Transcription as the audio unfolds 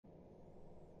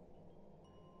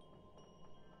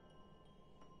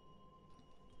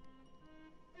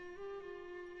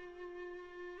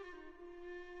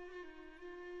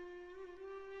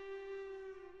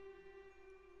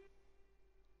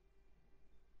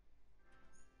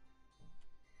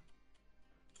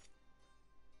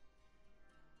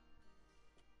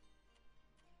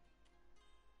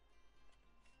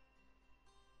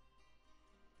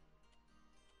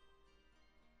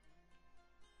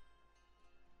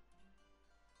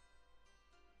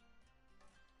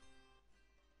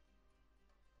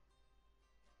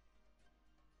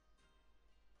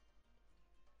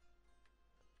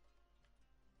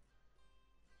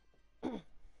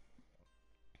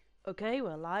Okay,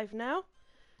 we're live now.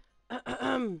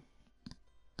 I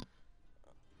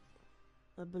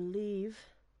believe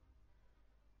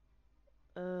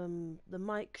the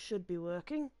mic should be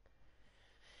working.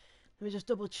 Let me just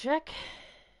double check.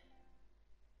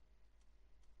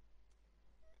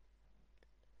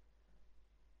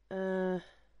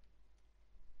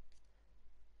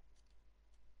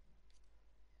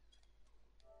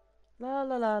 La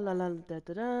la la la la da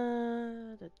da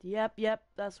da. Yep,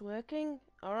 that's working.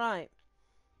 Alright.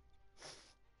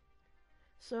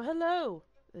 So hello,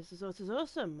 this is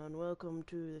Awesome, and welcome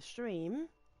to the stream.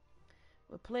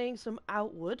 We're playing some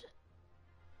Outward.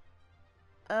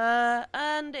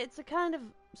 And it's a kind of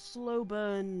slow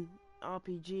burn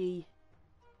RPG.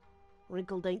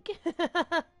 Wrinkle dink.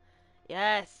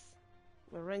 Yes!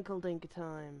 We're wrinkle dink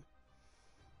time.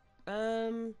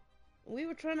 We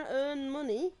were trying to earn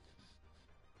money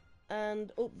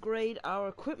and upgrade our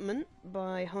equipment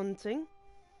by hunting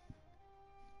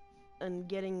and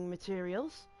getting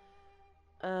materials.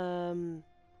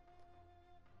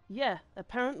 Yeah,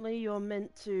 apparently you're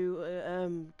meant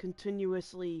to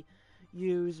continuously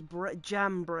use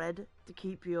jam bread to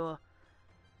keep your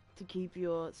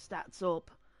stats up.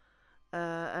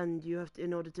 And you have to,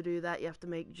 in order to do that, you have to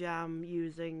make jam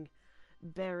using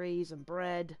berries and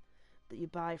bread that you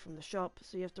buy from the shop.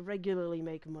 So you have to regularly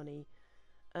make money.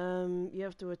 You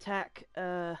have to attack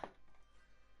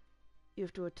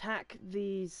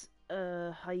these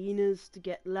hyenas to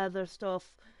get leather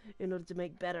stuff in order to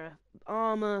make better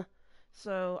armor.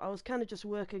 So I was kind of just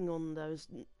working on those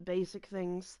basic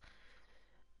things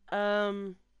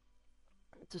to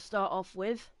start off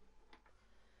with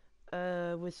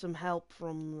some help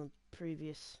from the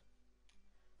previous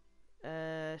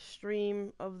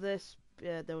stream of this.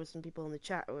 There were some people in the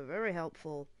chat who were very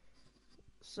helpful,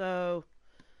 so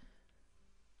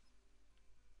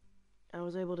I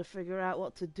was able to figure out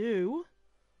what to do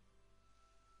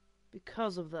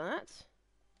because of that.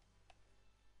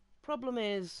 Problem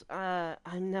is,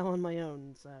 I'm now on my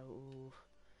own, so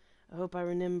I hope I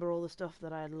remember all the stuff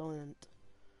that I learned.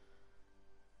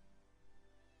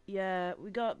 Yeah, we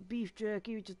got beef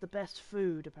jerky, which is the best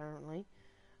food, apparently.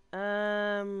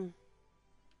 Oh,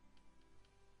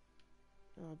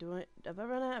 have I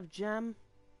run out of jam?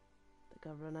 I think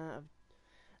I've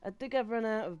run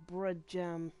out of bread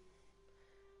jam.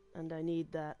 And I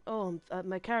need that. Oh,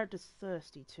 my character's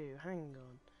thirsty too. Hang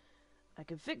on. I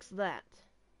can fix that.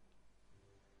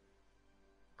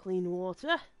 Clean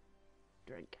water.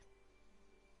 Drink.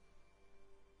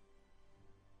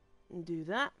 And do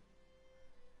that.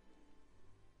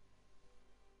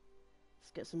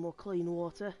 Let's get some more clean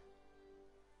water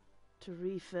to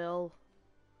refill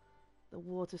the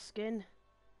water skin.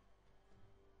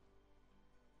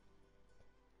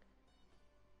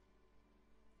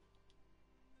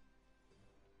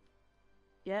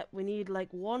 Yep, we need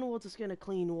like one water skin of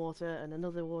clean water and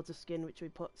another water skin which we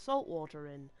put salt water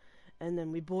in, and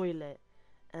then we boil it,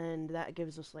 and that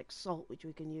gives us like salt which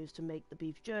we can use to make the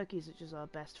beef jerkies, which is our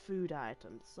best food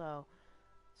item. So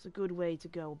it's a good way to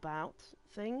go about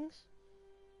things.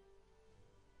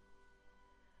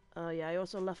 Yeah, I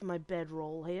also left my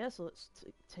bedroll here, so let's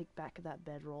take back that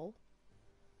bedroll.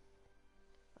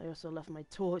 I also left my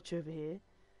torch over here.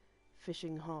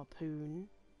 Fishing harpoon.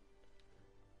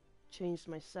 Changed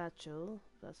my satchel.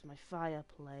 That's my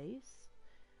fireplace.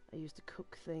 I used to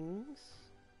cook things.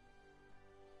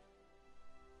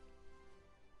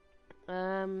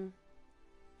 Do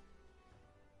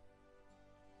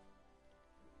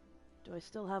I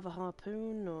still have a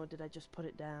harpoon, or did I just put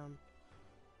it down?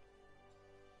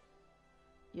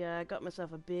 Yeah, I got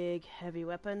myself a big, heavy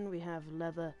weapon. We have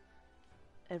leather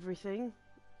everything.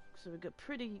 So we've got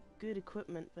pretty good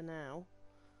equipment for now.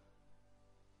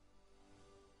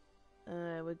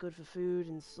 We're good for food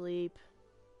and sleep.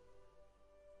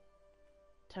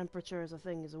 Temperature is a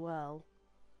thing as well.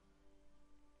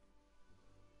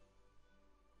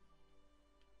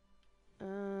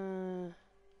 Yeah,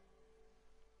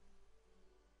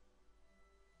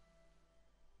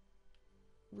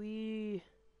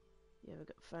 we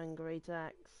got fang great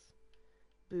axe,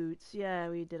 boots. Yeah,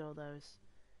 we did all those.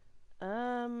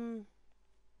 I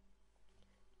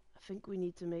think we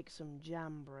need to make some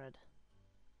jam bread.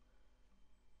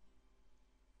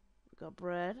 We got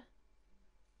bread.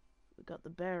 We got the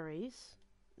berries.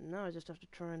 Now I just have to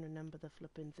try and remember the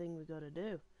flipping thing we gotta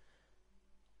do.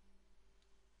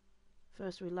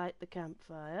 First we light the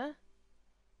campfire.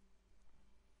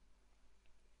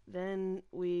 Then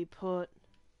we put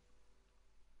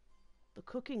the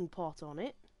cooking pot on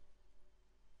it.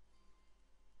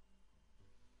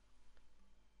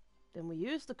 Then we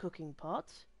use the cooking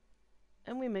pot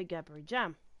and we make Gabbery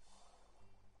jam.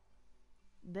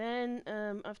 Then,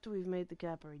 after we've made the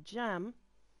gabberry jam,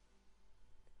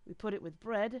 we put it with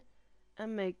bread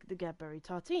and make the gabberry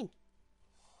tartine.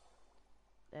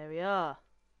 There we are.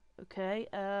 Okay,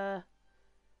 let's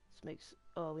make...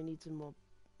 Oh, we need some more.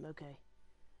 Okay.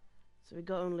 So we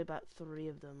got only about 3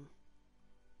 of them.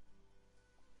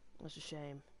 That's a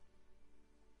shame.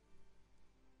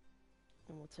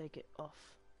 And we'll take it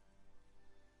off.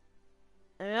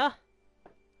 There we are.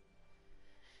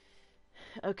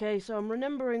 Okay, so I'm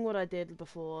remembering what I did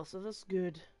before, so that's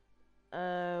good.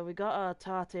 We got our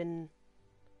tartine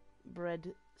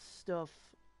bread stuff.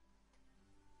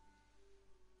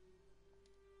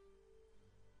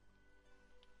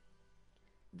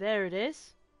 There it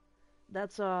is.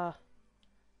 That's our...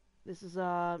 This is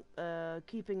our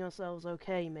keeping ourselves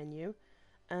okay menu.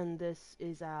 And this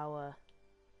is our...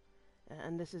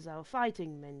 and this is our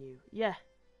fighting menu. Yeah.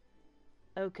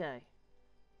 Okay.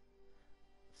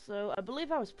 So, I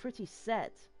believe I was pretty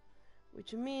set.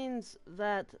 Which means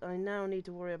that I now need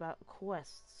to worry about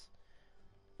quests.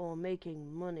 Or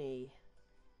making money.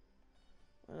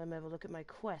 Well, let me have a look at my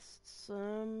quests.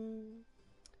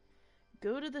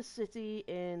 Go to the city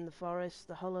in the forest,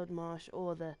 the hollowed marsh,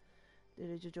 or the...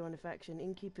 Did you join a faction?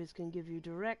 Innkeepers can give you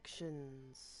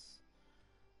directions.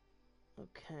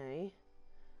 Okay.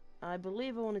 I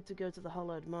believe I wanted to go to the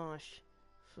hollowed marsh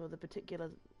for the particular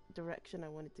direction I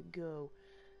wanted to go.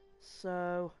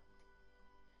 So...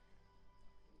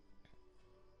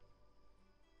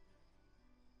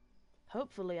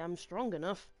 hopefully I'm strong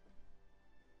enough.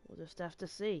 We'll just have to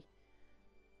see.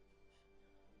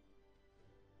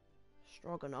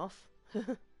 Stroganoff.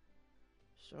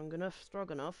 Strong enough,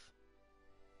 strong enough.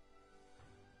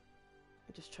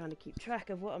 I'm just trying to keep track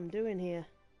of what I'm doing here.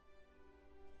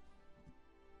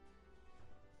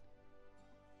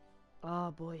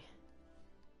 Oh boy.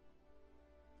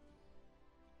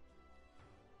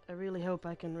 I really hope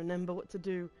I can remember what to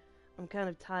do. I'm kind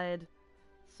of tired,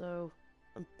 so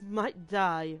I might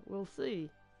die. We'll see.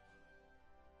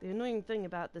 The annoying thing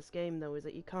about this game, though, is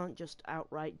that you can't just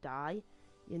outright die.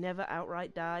 You never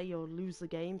outright die or lose the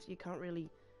game, so you can't really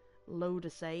load a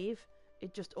save.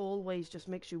 It just always just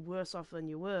makes you worse off than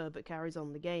you were, but carries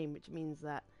on the game, which means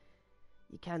that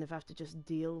you kind of have to just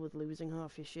deal with losing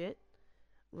half your shit,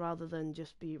 rather than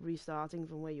just be restarting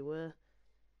from where you were,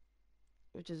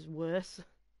 which is worse.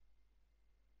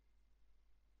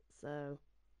 So,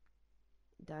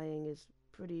 dying is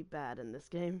pretty bad in this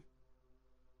game.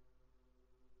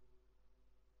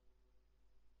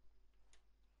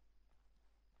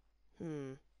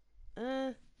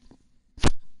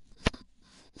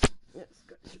 Yeah,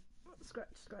 scratch. Scratch,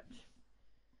 scratch.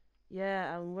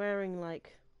 Yeah, I'm wearing,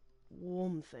 like,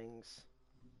 warm things.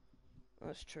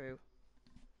 That's true.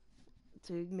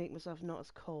 To make myself not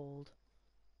as cold.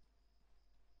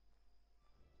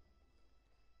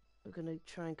 We're gonna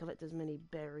try and collect as many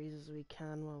berries as we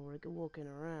can while we're walking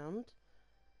around.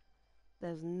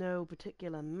 There's no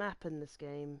particular map in this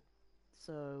game,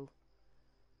 so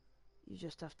you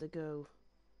just have to go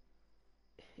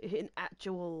in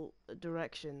actual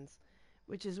directions,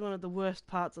 which is one of the worst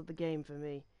parts of the game for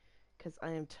me, because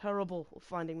I am terrible at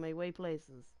finding my way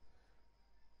places.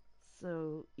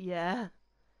 So, yeah.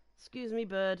 Excuse me,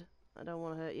 bird. I don't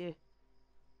want to hurt you.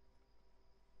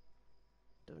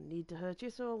 Don't need to hurt you,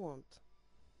 so I won't.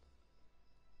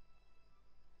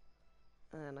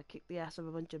 And I kicked the ass of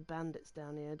a bunch of bandits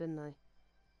down here, didn't I?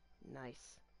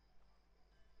 Nice.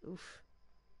 Oof.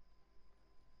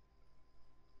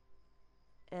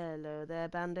 Hello there,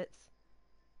 bandits.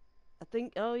 I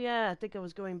think I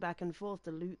was going back and forth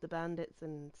to loot the bandits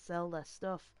and sell their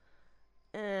stuff.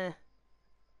 I'd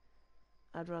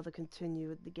rather continue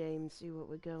with the game, see what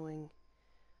we're going.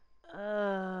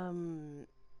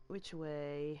 Which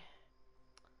way?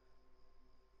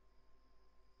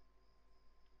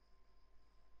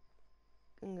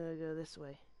 I'm gonna go this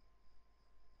way.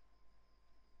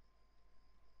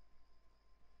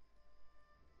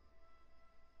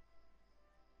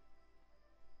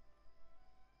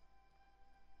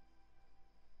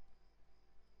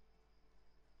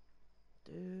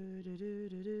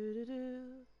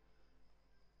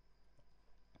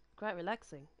 Quite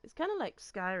relaxing. It's kind of like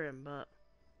Skyrim, but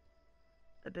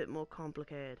a bit more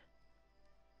complicated.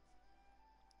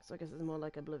 So I guess it's more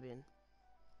like Oblivion.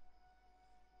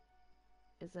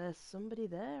 Is there somebody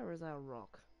there, or is that a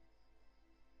rock?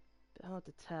 Bit hard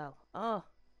to tell. Oh!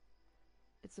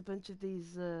 It's a bunch of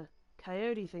these,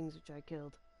 coyote things which I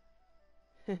killed.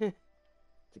 To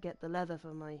get the leather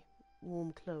for my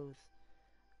warm clothes.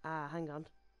 Ah, hang on.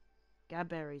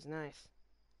 Gabberries, nice.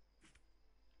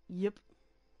 Yep.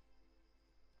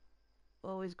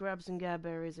 Always grab some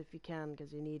gabberries if you can,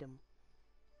 because you need them.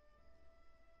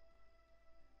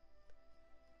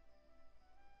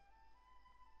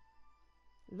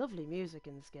 Lovely music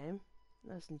in this game.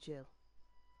 Nice and chill.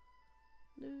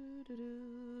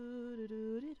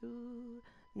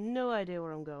 No idea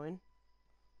where I'm going.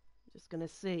 Just gonna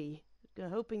see.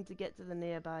 Hoping to get to the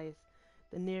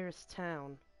nearest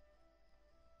town.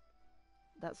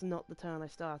 That's not the town I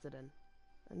started in.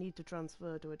 I need to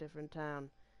transfer to a different town.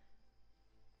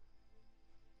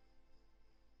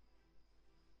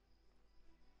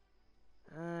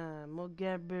 Ah,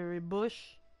 mulberry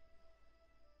bush.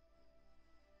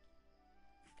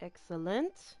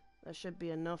 Excellent. That should be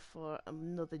enough for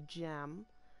another jam.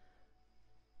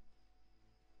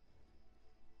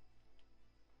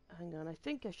 Hang on, I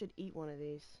think I should eat one of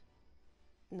these.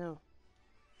 No.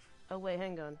 Oh wait,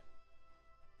 hang on.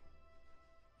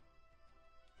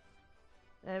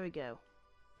 There we go.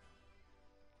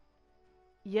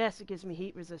 Yes, it gives me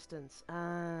heat resistance.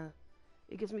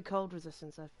 It gives me cold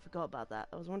resistance. I forgot about that.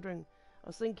 I was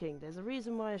thinking, there's a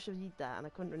reason why I should eat that, and I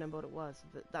couldn't remember what it was.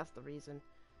 That's the reason.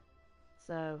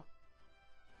 So,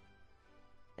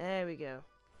 there we go.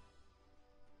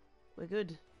 We're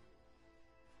good.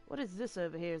 What is this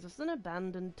over here? Is this an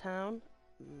abandoned town?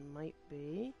 Might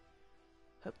be.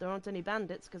 Hope there aren't any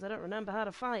bandits, because I don't remember how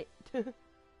to fight. I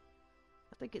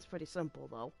think it's pretty simple,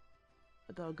 though.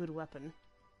 I got a good weapon.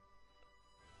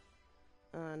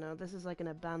 No, this is like an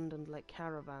abandoned, like,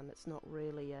 caravan. It's not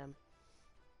really,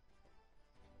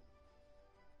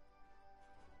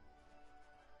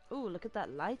 Ooh, look at that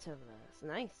light over there. It's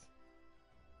nice.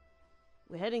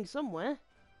 We're heading somewhere.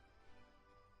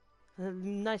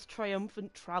 Nice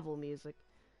triumphant travel music.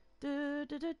 Oh,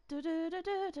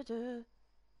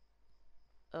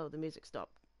 the music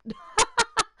stopped.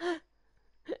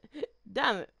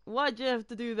 Damn it. Why'd you have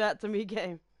to do that to me,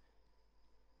 game?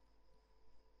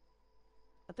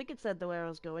 I think it said the where I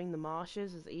was going, the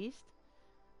marshes, is east.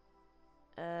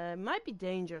 Might be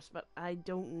dangerous, but I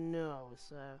don't know,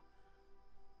 so...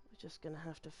 We're just gonna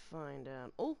have to find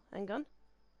out. Oh, hang on.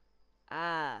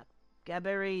 Ah,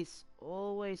 gaberries.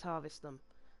 Always harvest them.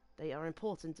 They are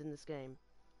important in this game.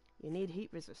 You need heat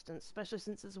resistance, especially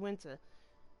since it's winter.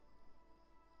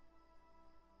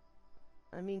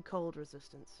 I mean cold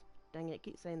resistance. Dang it,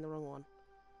 keep saying the wrong one.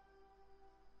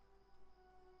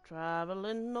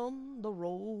 Traveling on the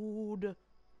road.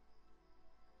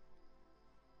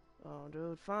 Oh,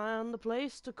 to find a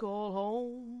place to call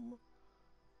home.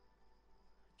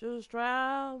 Just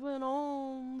traveling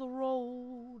on the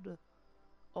road.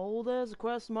 Oh, there's a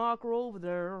quest marker over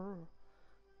there.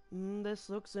 This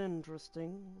looks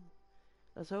interesting.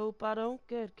 Let's hope I don't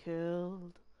get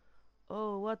killed.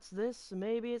 Oh, what's this?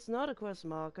 Maybe it's not a quest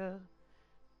marker.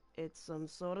 It's some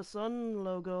sort of sun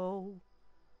logo.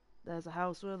 There's a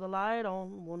house with a light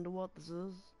on. Wonder what this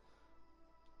is.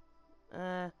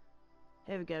 Here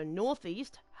we go.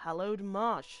 Northeast, Hallowed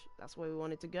Marsh. That's where we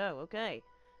wanted to go. Okay.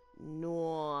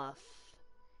 North.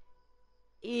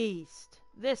 East.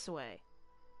 This way.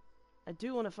 I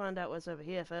do want to find out what's over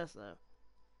here first, though.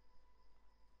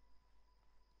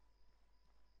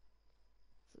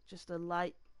 So just a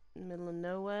light in the middle of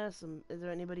nowhere. Is there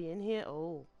anybody in here?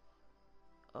 Oh.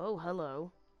 Oh,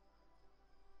 hello.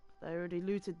 I already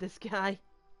looted this guy.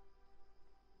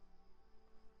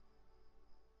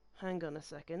 Hang on a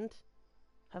second.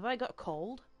 Have I got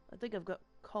cold? I think I've got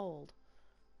cold.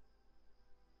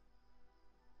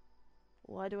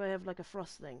 Why do I have like a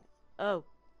frost thing? Oh,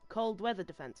 cold weather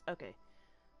defense. Okay.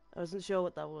 I wasn't sure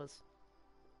what that was.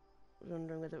 I was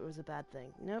wondering whether it was a bad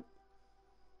thing. Nope.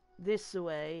 This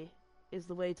way is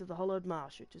the way to the Hollowed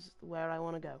Marsh, which is where I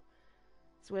want to go.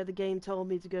 It's where the game told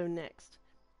me to go next.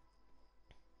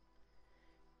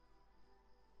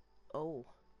 Oh.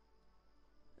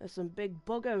 There's some big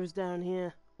buggos down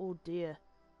here. Oh dear.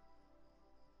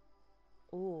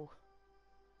 Oh.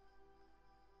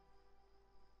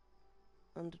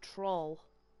 And a troll.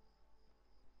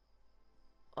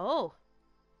 Oh.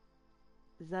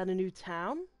 Is that a new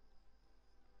town?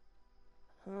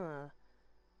 Huh.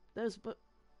 Those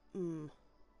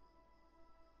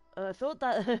I thought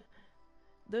that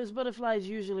those butterflies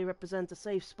usually represent a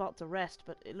safe spot to rest,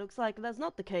 but it looks like that's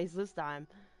not the case this time.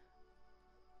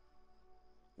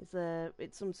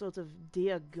 It's some sort of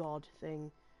deer god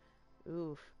thing.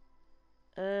 Oof.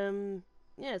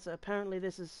 Yeah, so apparently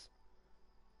this is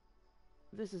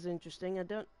interesting. I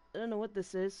don't know what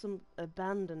this is. Some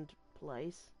abandoned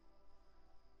place.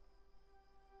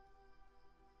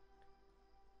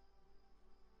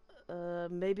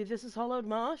 Maybe this is Hollowed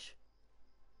Marsh?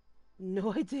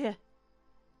 No idea.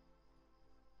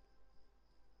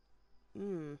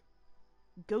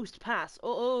 Ghost Pass.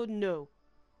 Oh no.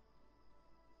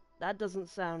 That doesn't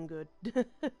sound good.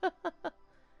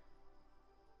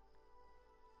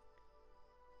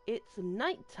 It's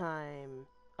nighttime.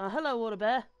 Hello, Water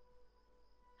Bear.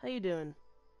 How you doing?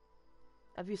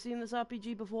 Have you seen this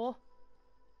RPG before?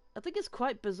 I think it's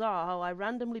quite bizarre how I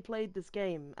randomly played this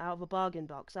game out of a bargain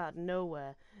box out of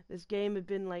nowhere. This game had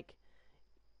been like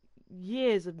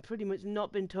years and pretty much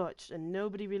not been touched, and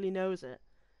nobody really knows it.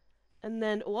 And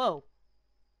then, whoa,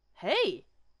 hey,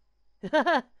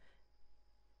 get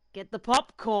the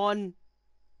popcorn,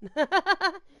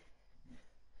 and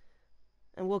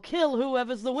we'll kill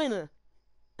whoever's the winner.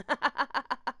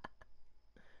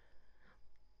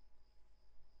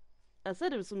 I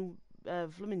said it was some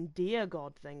flipping deer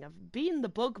god thing. I've beaten the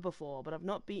bug before, but I've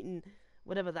not beaten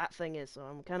whatever that thing is, so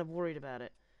I'm kind of worried about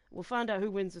it. We'll find out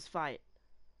who wins this fight.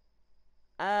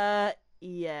 Yeah,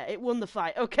 it won the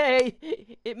fight.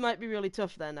 Okay, it might be really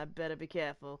tough then. I better be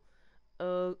careful.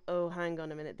 Oh, hang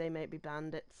on a minute. They might be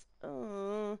bandits.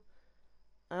 Oh,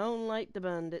 I don't like the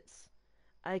bandits.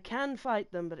 I can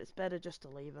fight them, but it's better just to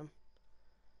leave them.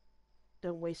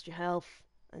 Don't waste your health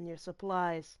and your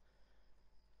supplies,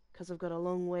 'cause I've got a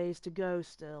long ways to go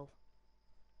still.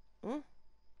 Huh?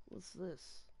 What's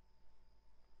this?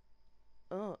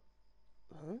 Oh,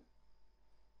 huh?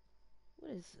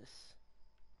 What is this?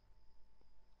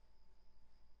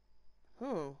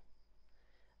 Oh,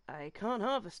 I can't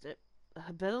harvest it.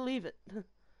 I better leave it.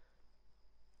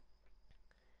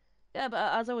 Yeah,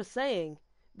 but as I was saying,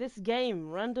 this game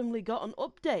randomly got an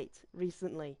update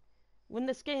recently. When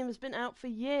this game has been out for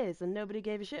years and nobody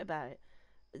gave a shit about it.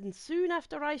 And soon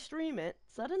after I stream it,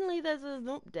 suddenly there's an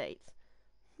update.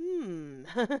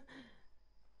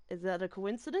 Is that a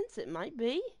coincidence? It might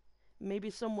be. Maybe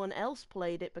someone else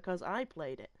played it because I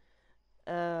played it.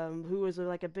 Who was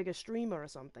like a bigger streamer or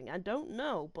something. I don't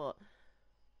know, but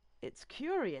it's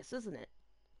curious, isn't it?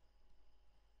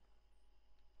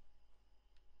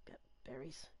 Got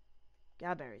berries.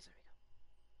 Gabberries, there we go.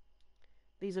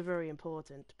 These are very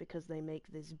important because they make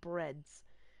these breads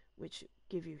which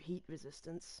give you heat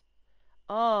resistance.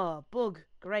 Oh, bug.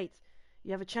 Great.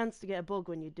 You have a chance to get a bug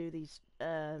when you do these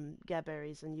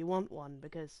gabberries, and you want one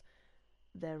because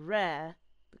they're rare,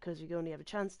 because you only have a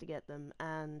chance to get them,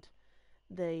 and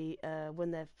they,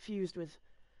 when they're fused with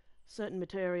certain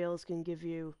materials, can give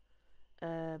you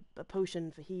a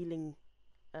potion for healing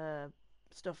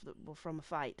stuff that were from a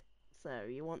fight. So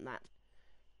you want that.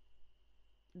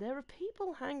 There are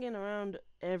people hanging around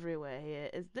everywhere here.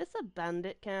 Is this a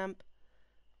bandit camp?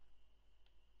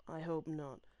 I hope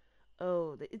not.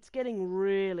 Oh, it's getting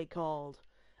really cold.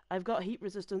 I've got heat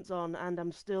resistance on and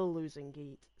I'm still losing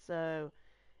heat. So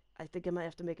I think I might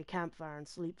have to make a campfire and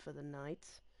sleep for the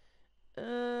night.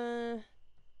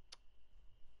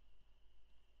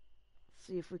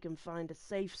 See if we can find a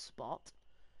safe spot.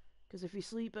 Because if you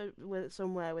sleep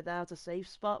somewhere without a safe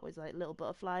spot with like little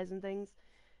butterflies and things,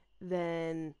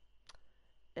 then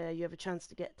you have a chance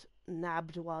to get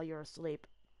nabbed while you're asleep.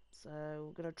 So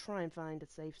we're going to try and find a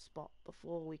safe spot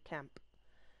before we camp.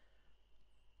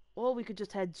 Or we could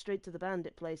just head straight to the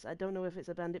bandit place. I don't know if it's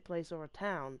a bandit place or a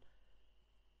town.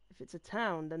 If it's a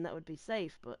town, then that would be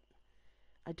safe, but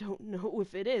I don't know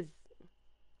if it is.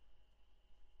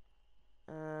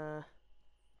 I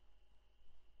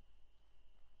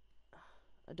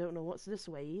don't know what's this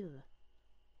way either.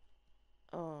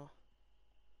 Oh.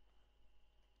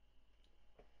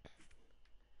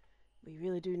 We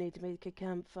really do need to make a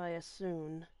campfire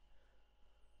soon.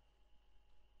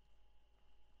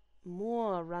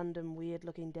 More random weird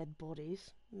looking dead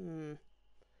bodies.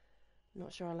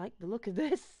 Not sure I like the look of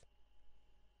this.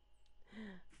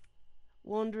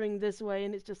 Wandering this way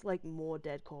and it's just like more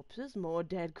dead corpses, more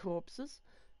dead corpses.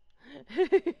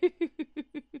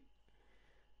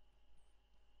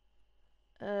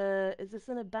 Is this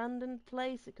an abandoned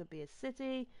place? It could be a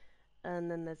city. And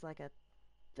then there's like a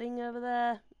thing over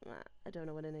there. I don't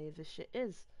know what any of this shit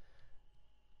is.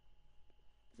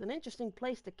 It's an interesting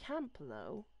place to camp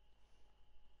though,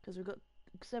 because we've got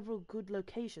several good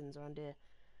locations around here.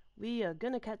 We are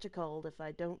gonna catch a cold if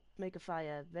I don't make a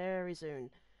fire very soon.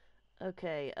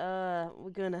 Okay, we're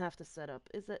gonna have to set up.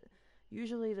 Is it...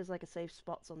 Usually there's like a safe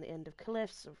spots on the end of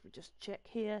cliffs, so if we just check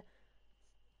here.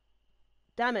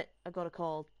 Damn it, I got a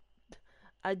cold.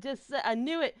 I just said, I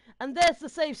knew it, and there's the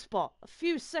safe spot. A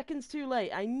few seconds too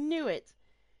late, I knew it.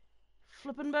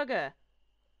 Flippin' bugger.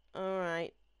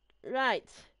 Alright. Right.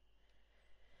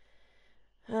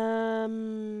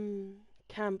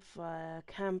 Campfire,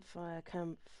 campfire,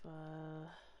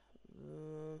 campfire.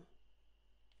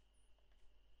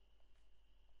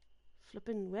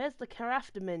 Flippin', where's the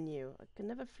craft menu? I can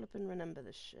never flippin' remember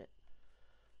this shit.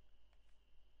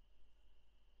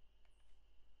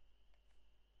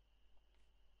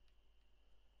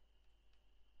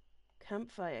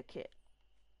 Campfire kit.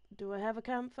 Do I have a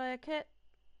campfire kit?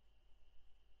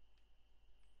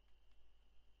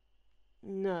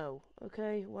 No.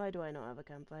 Okay, why do I not have a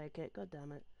campfire kit? God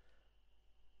damn it.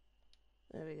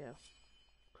 There we go.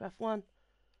 Craft one.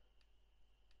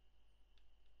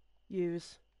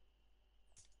 Use.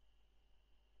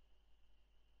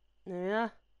 There we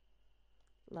are.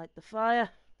 Light the fire.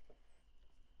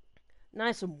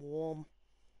 Nice and warm.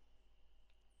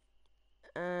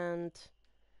 And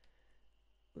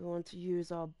we want to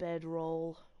use our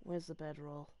bedroll. Where's the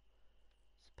bedroll?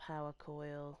 It's power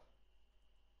coil.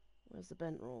 Where's the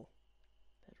bedroll?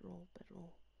 Bedroll.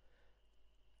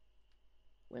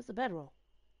 Where's the bedroll?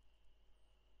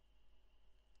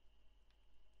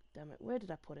 Damn it, where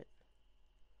did I put it?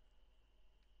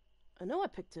 I know I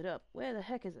picked it up. Where the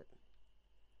heck is it?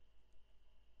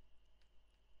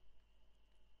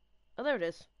 Oh, there it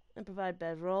is. And provide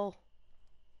bedroll.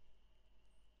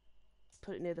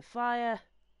 Put it near the fire.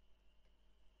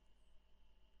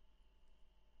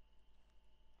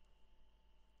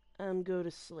 And go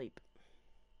to sleep.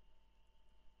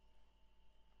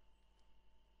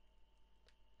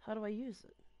 How do I use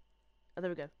it? Oh, there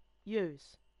we go.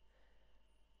 Use.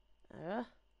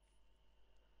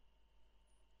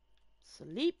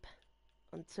 Sleep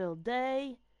until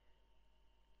day.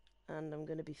 And I'm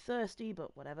going to be thirsty,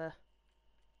 but whatever.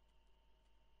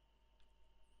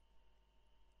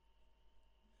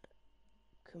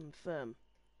 Confirm.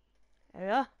 There we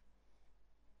are.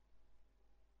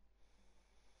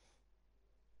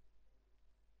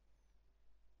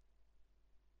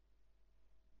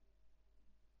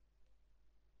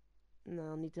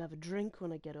 Now I'll need to have a drink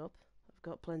when I get up. I've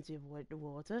got plenty of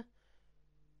water.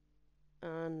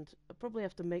 And I probably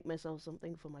have to make myself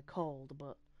something for my cold,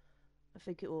 but I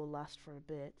think it will last for a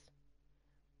bit.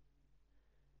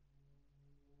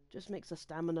 Just makes the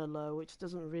stamina low, which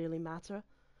doesn't really matter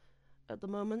at the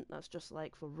moment. That's just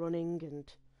like for running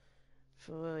and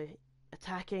for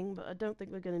attacking, but I don't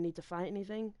think we're going to need to fight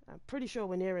anything. I'm pretty sure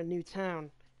we're near a new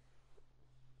town.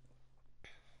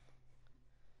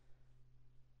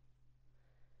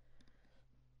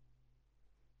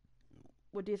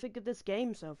 What do you think of this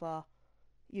game so far?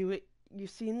 You've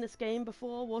seen this game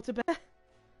before, Water Bear?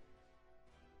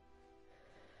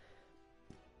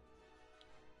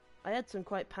 I had some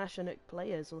quite passionate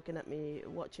players looking at me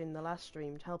watching the last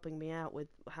stream, helping me out with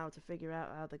how to figure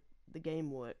out how the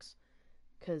game works.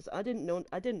 Because I didn't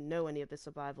know any of the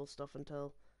survival stuff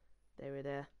until they were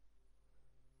there.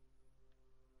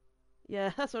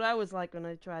 Yeah, that's what I was like when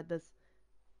I tried this.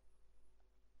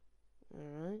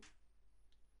 Alright.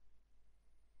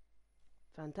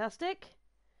 Fantastic.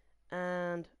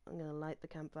 And I'm going to light the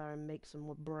campfire and make some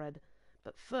more bread.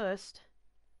 But first,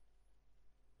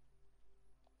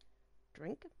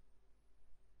 drink.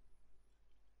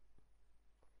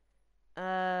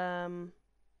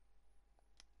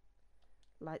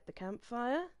 Light the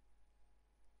campfire.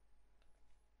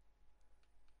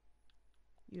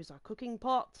 Use our cooking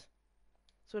pot.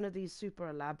 It's one of these super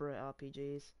elaborate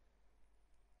RPGs.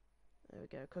 There we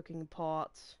go, cooking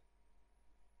pot.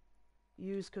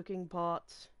 Use cooking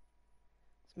pot.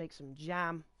 Let's make some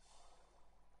jam.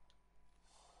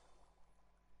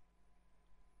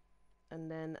 And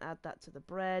then add that to the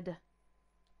bread.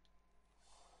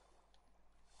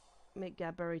 Make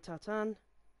Gadberry tartan.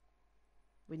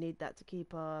 We need that to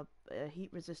keep our heat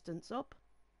resistance up.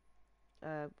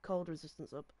 Cold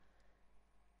resistance up.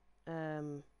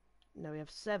 Now we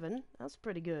have 7. That's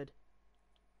pretty good.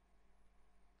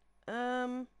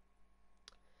 Now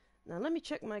let me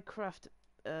check my craft.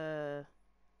 Oh,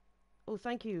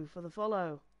 thank you for the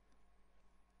follow.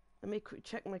 Let me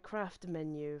check my craft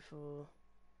menu for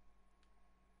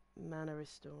mana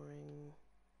restoring.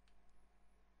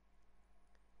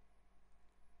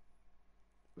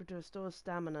 Restores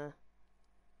stamina.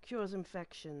 Cures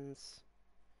infections.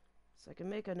 So I can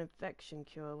make an infection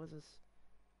cure. What's this?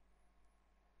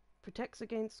 Protects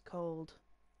against cold.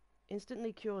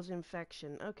 Instantly cures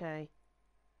infection. Okay.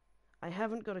 I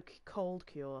haven't got a cold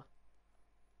cure.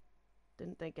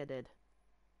 Didn't think I did.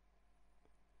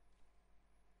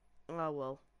 Oh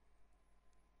well.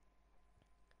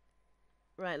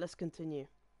 Right, let's continue.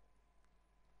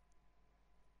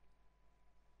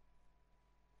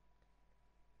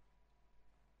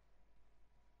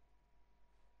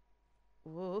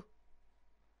 Whoa.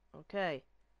 Okay.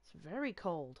 It's very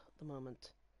cold at the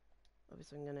moment.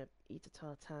 Obviously I'm gonna eat a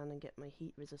tartan and get my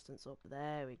heat resistance up.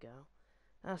 There we go.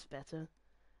 That's better.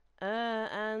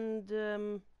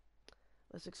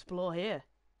 Let's explore here.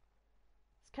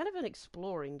 It's kind of an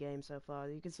exploring game so far.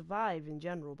 You can survive in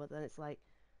general, but then it's like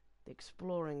the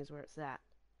exploring is where it's at.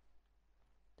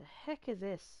 The heck is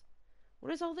this?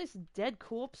 What is all this dead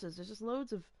corpses? There's just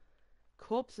loads of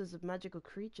corpses of magical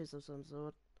creatures of some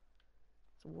sort.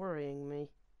 It's worrying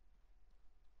me.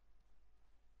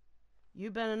 You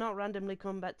better not randomly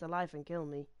come back to life and kill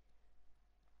me.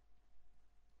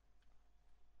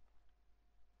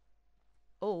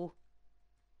 Oh.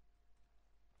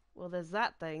 Well, there's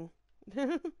that thing.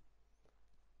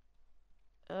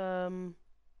 um...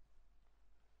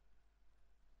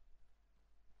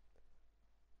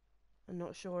 I'm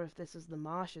not sure if this is the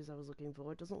marshes I was looking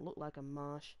for. It doesn't look like a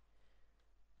marsh.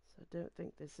 So I don't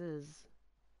think this is.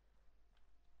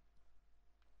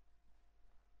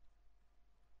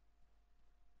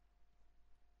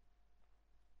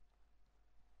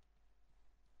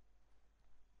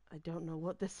 I don't know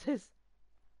what this is.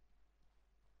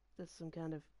 This some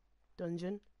kind of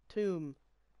dungeon? Tomb.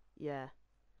 Yeah.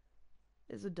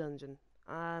 It's a dungeon.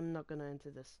 I'm not gonna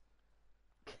enter this.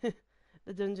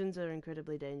 The dungeons are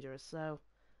incredibly dangerous, so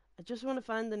I just want to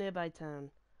find the nearby town,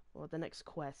 or the next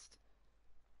quest,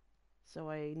 so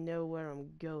I know where I'm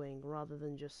going, rather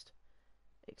than just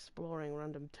exploring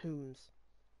random tombs.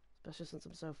 Especially since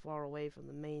I'm so far away from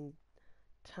the main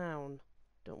town.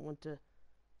 Don't want to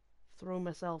throw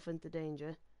myself into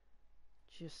danger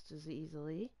just as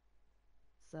easily.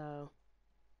 So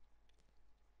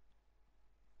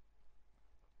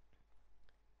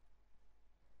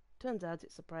turns out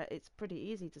it's pretty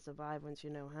easy to survive once you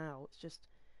know how. It's just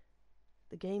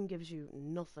the game gives you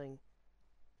nothing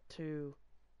to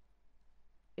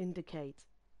indicate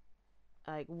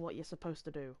like what you're supposed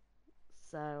to do.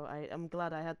 So I'm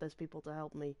glad I had those people to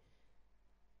help me.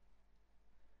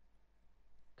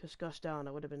 Cause gosh darn,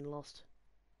 I would have been lost.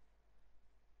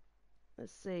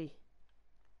 Let's see.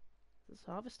 Is this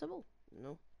harvestable?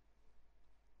 No.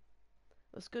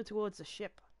 Let's go towards the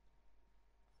ship.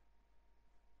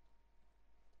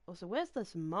 Oh, so where's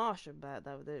this marsh about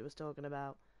that it was talking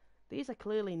about? These are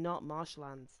clearly not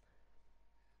marshlands.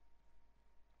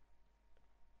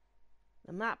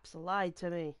 The maps lied to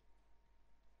me.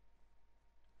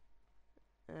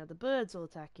 The birds will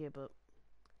attack you, but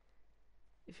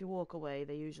if you walk away,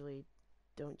 they usually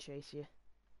don't chase you.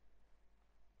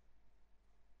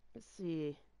 Let's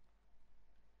see.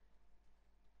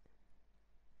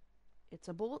 It's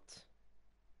a boat.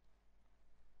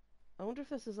 I wonder if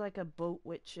this is like a boat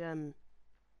which, I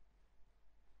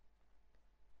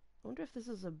wonder if this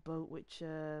is a boat which,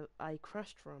 I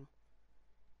crashed from.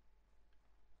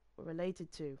 Or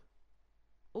related to.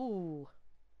 Ooh.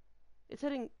 It's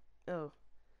heading, oh.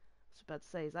 I was about to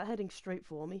say, is that heading straight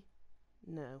for me?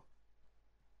 No.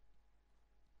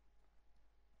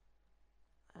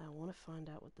 I want to find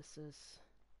out what this is.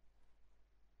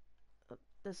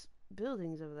 There's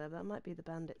buildings over there. That might be the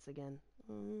bandits again.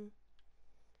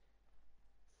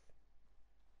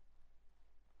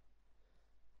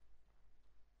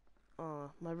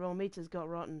 Oh, my raw meter's got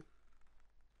rotten.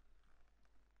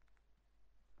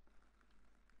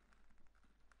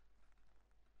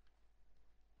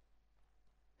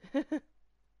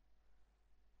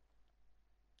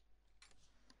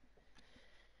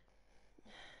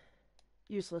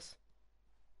 Useless.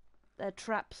 They're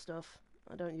trap stuff.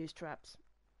 I don't use traps.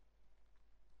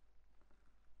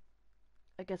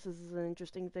 I guess this is an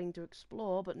interesting thing to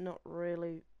explore, but not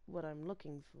really what I'm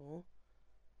looking for.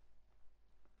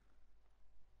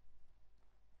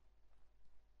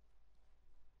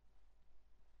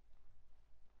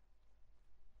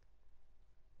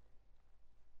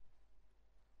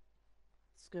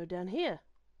 Let's go down here.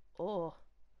 Oh.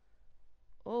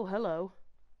 Oh, hello.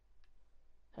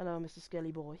 Hello, Mr.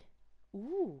 Skelly Boy.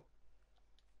 Ooh.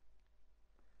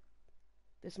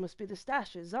 This must be the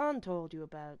stash that Zahn told you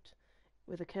about.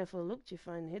 With a careful look, you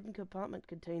find a hidden compartment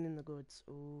containing the goods.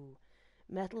 Ooh.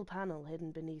 Metal panel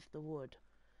hidden beneath the wood.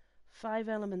 5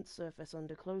 elements surface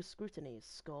under close scrutiny.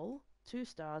 Skull, 2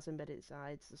 stars embedded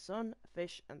sides, the sun, a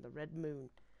fish, and the red moon.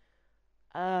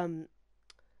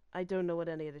 I don't know what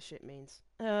any of this shit means.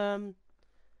 I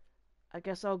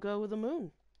guess I'll go with the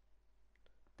moon.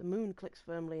 The moon clicks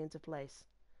firmly into place.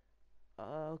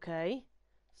 Okay.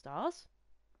 Stars?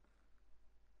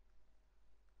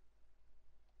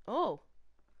 Oh.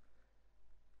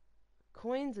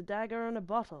 Coins, a dagger, and a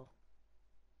bottle.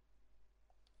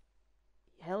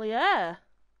 Hell yeah!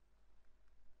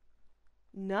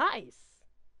 Nice!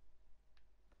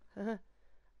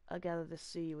 I'll gather this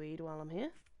seaweed while I'm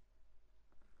here.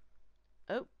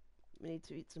 Oh, we need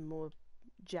to eat some more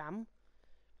jam.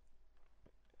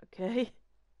 Okay.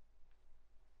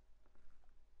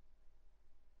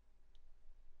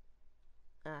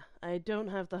 Ah, I don't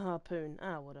have the harpoon.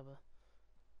 Ah, whatever.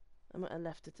 I might have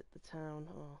left it at the town.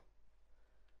 Oh.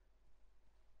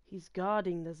 He's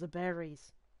guarding the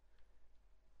berries.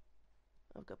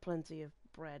 I've got plenty of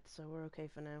bread, so we're okay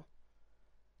for now.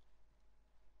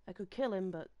 I could kill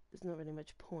him, but there's not really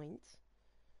much point.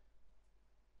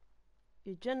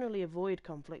 You generally avoid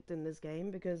conflict in this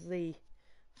game because the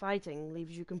fighting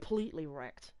leaves you completely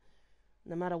wrecked.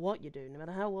 No matter what you do, no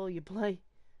matter how well you play.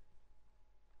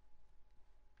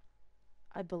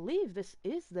 I believe this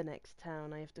is the next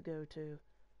town I have to go to.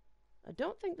 I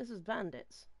don't think this is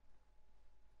bandits.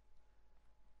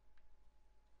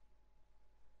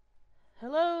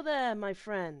 Hello there, my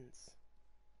friends.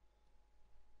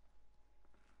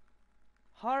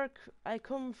 Hark, I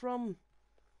come from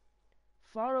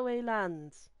faraway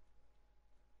lands.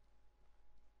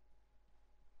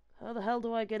 How the hell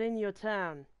do I get in your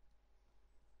town?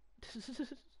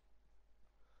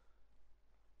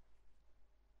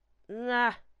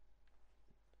 Nah.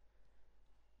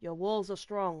 Your walls are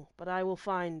strong, but I will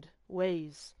find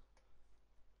ways.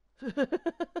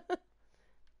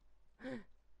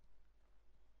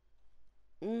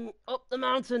 Up the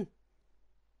mountain.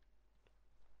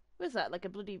 What is that? Like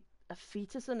a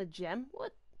fetus and a gem?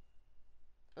 What?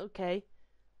 Okay.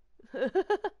 Let's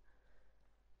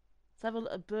have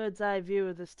a bird's eye view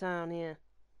of this town here.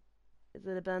 Is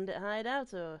it a bandit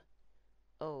hideout or?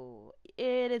 Oh,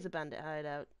 it is a bandit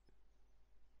hideout.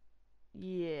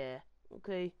 Yeah.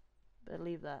 Okay. Better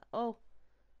leave that. Oh,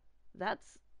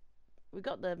 that's. We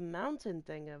got the mountain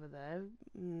thing over there.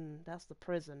 That's the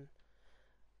prison.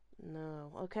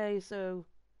 No. Okay, so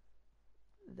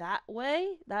that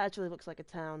way? That actually looks like a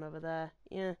town over there.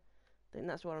 Yeah. I think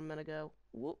that's where I'm gonna go.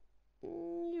 Whoop.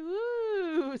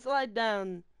 Woo! Slide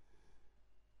down.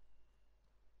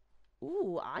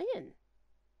 Ooh, iron.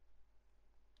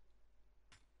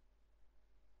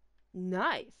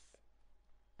 Nice.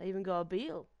 I even got a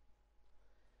beetle.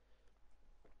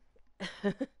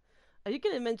 Are you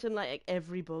gonna mention like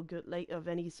every bug like of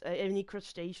any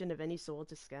crustacean of any sort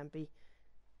to Scampy?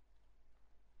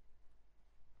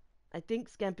 I think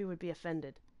Scampy would be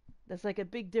offended. There's like a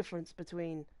big difference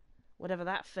between whatever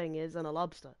that thing is and a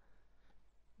lobster.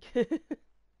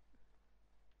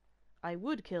 I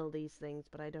would kill these things,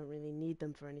 but I don't really need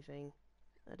them for anything.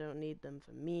 I don't need them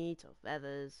for meat or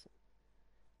feathers.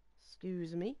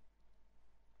 Excuse me.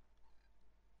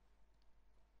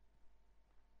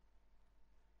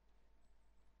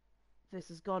 This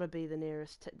has got to be the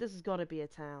nearest. This has got to be a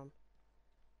town.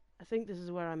 I think this is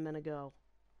where I'm gonna go.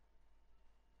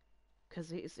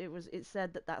 Because it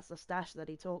said that that's the stash that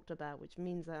he talked about, which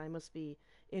means that I must be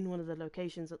in one of the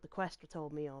locations that the quest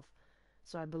told me of.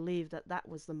 So I believe that that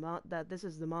was that this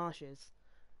is the marshes,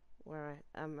 where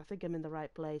I think I'm in the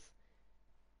right place.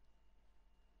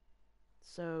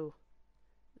 So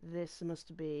this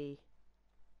must be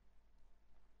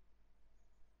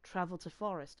travel to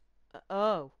forest.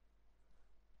 Oh.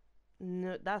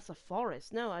 No, that's a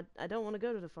forest. No, I don't want to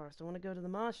go to the forest. I want to go to the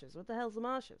marshes. What the hell's the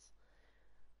marshes?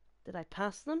 Did I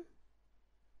pass them?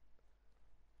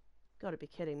 Gotta be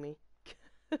kidding me.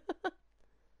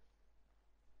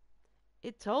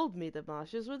 It told me the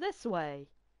marshes were this way.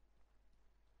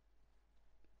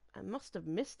 I must have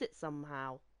missed it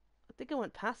somehow. I think I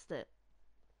went past it.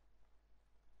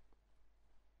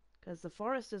 Because the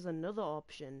forest is another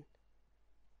option.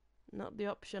 Not the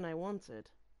option I wanted.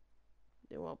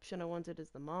 The option I wanted is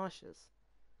the marshes.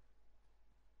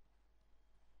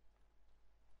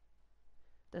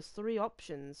 There's 3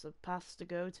 options of paths to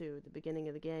go to at the beginning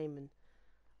of the game,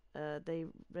 and they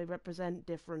represent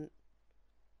different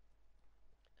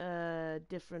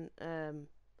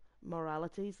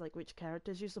moralities, like which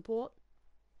characters you support.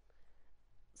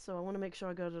 So I want to make sure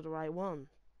I go to the right one.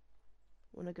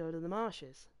 I want to go to the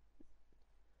marshes.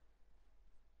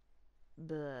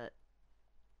 But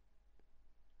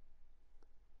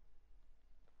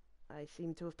I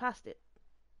seem to have passed it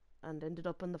and ended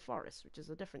up in the forest, which is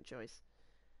a different choice.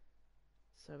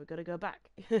 So we gotta go back.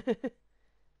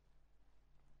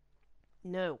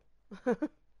 No.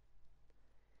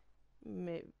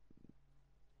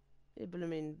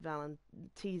 Blooming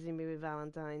teasing me with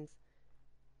Valentine's.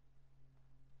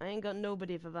 I ain't got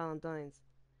nobody for Valentine's.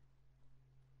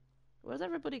 Where's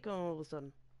everybody going all of a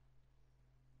sudden?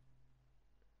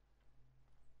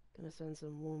 Gonna send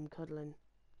some warm cuddling.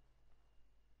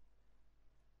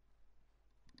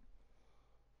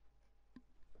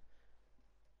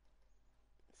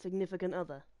 Significant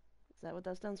other. Is that what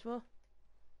that stands for?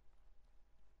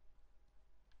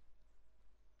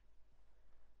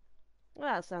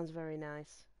 Well, that sounds very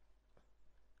nice.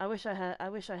 I wish I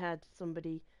had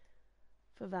somebody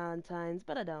for Valentine's,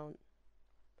 but I don't.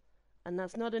 And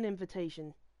that's not an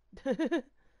invitation.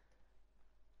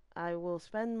 I will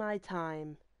spend my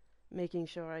time making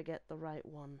sure I get the right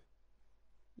one.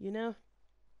 You know?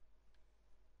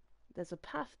 There's a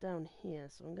path down here,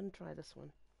 so I'm going to try this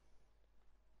one.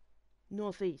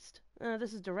 Northeast.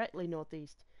 This is directly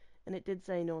northeast. And it did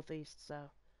say northeast,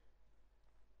 so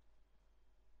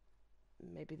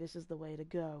Maybe this is the way to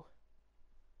go.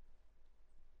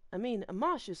 I mean,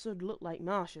 marshes should look like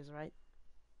marshes, right?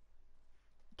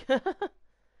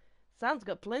 Sounds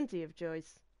got plenty of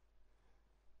choice.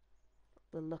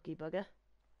 The lucky bugger.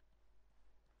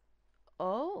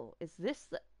 Oh, is this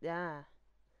the... Yeah.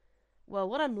 Well,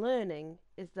 what I'm learning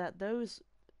is that those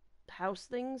house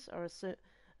things are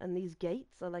and these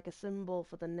gates are like a symbol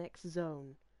for the next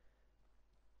zone.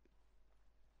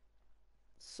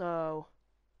 So,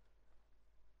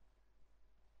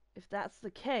 if that's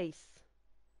the case,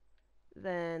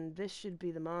 then this should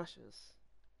be the marshes.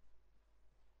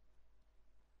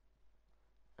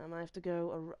 And I have to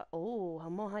go... Oh,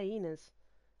 more hyenas.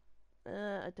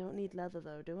 I don't need leather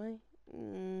though, do I?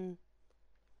 I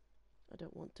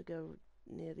don't want to go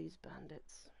near these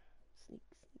bandits. Sneak,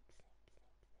 sneak, sneak, sneak.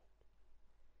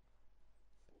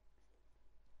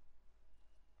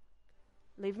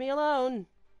 Leave me alone!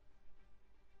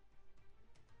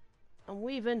 I'm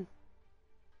weaving.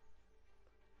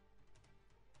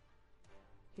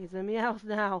 He's in Meowth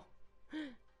now.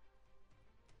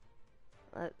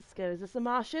 Let's go. Is this the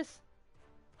marshes?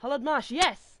 Hollowed Marsh,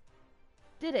 yes!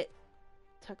 Did it!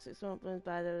 Toxic swamp blooms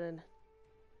by the...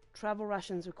 Travel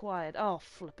rations required. Oh,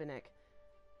 flipping heck.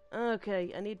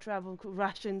 Okay, I need travel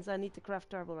rations. I need to craft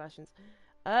travel rations.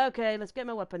 Okay, let's get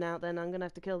my weapon out then. I'm gonna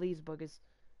have to kill these buggers.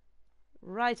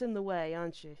 Right in the way,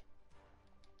 aren't you?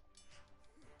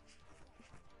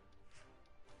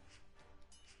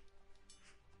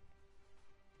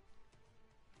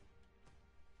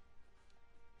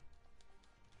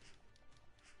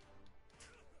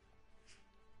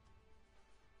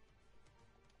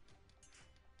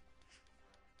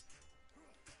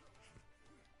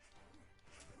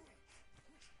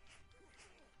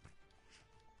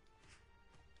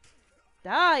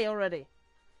 Die already!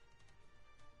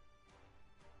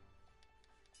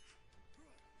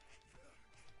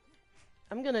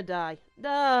 I'm gonna die.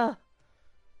 Duh!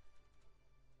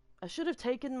 I should have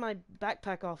taken my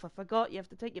backpack off. I forgot you have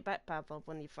to take your backpack off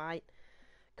when you fight.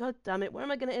 God damn it, where am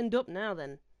I gonna end up now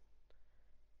then?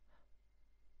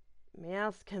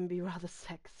 Meowth can be rather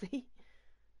sexy.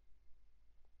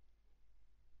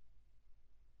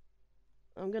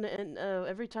 I'm gonna end...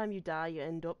 every time you die, you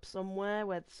end up somewhere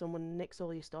where someone nicks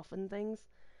all your stuff and things.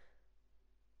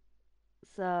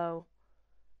 So...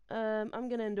 I'm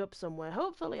gonna end up somewhere.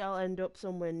 Hopefully I'll end up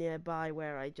somewhere nearby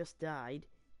where I just died.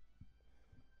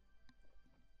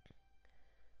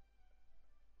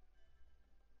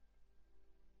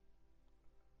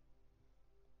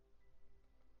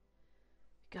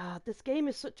 God, this game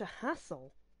is such a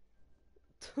hassle.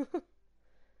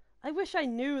 I wish I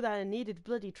knew that I needed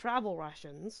bloody travel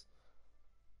rations.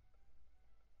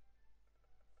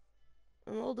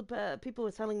 And all the people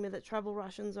were telling me that travel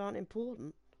rations aren't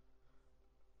important.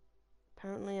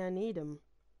 Apparently I need them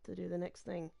to do the next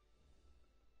thing.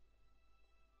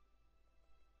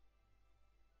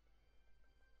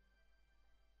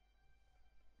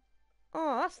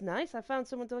 Oh, that's nice. I found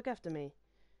someone to look after me.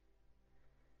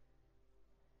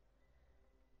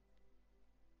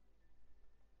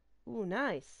 Ooh,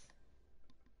 nice.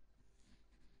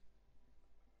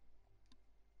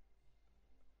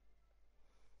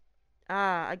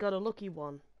 Ah, I got a lucky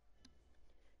one.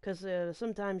 Because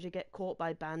sometimes you get caught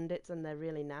by bandits and they're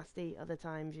really nasty. Other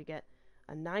times you get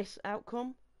a nice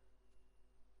outcome.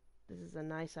 This is a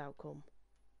nice outcome.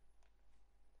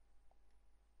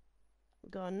 We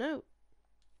got a note.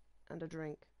 And a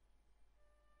drink.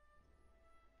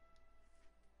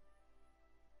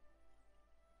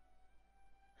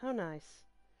 How nice.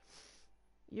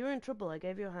 You're in trouble. I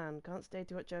gave you a hand. Can't stay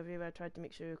too much over you. I tried to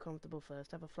make sure you're comfortable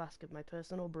first. Have a flask of my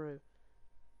personal brew.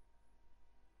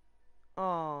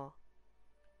 Aww.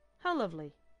 How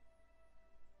lovely.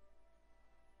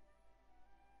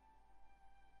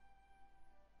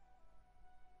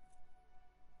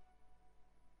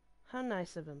 How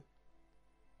nice of him.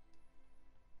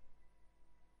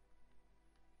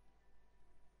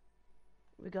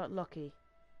 We got lucky.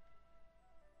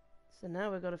 So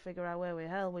now we've got to figure out where the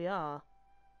hell we are.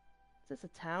 Is this a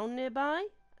town nearby?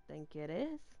 I think it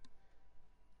is.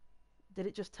 Did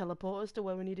it just teleport us to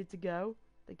where we needed to go?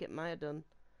 I think it might have done.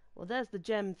 Well, there's the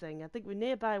gem thing. I think we're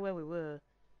nearby where we were.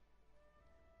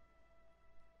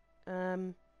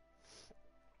 We're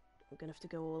gonna have to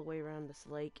go all the way around this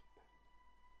lake.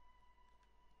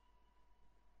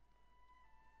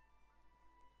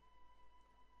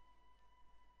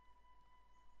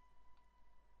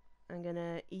 I'm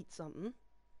gonna eat something.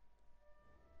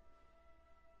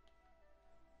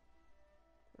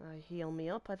 Heal me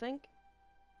up, I think.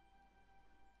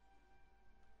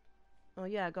 Oh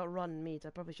yeah, I got rotten meat. I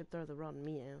probably should throw the rotten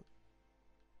meat out.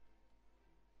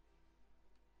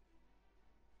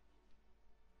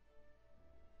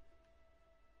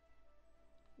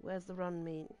 Where's the run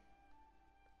meat?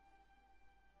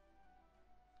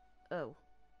 Oh.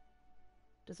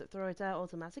 Does it throw it out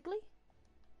automatically?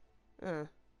 Uh.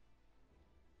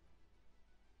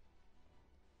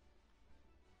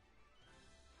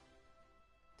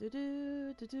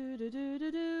 Do-do, do-do, do-do,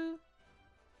 do-do.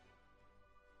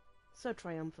 So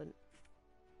triumphant.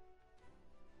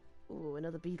 Ooh,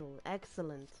 another beetle.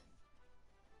 Excellent.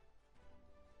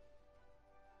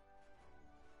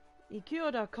 He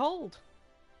cured our cold.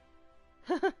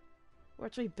 We're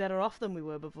actually better off than we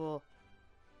were before.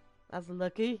 That's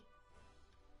lucky.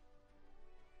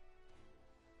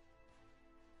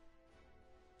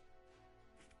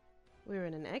 We're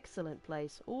in an excellent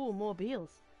place. Ooh, more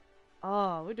beetles.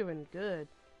 Oh, we're doing good.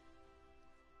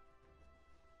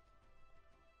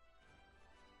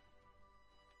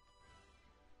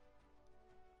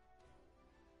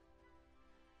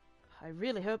 I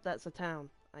really hope that's a town.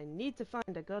 I need to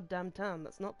find a goddamn town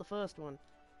that's not the first one.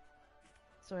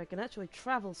 So I can actually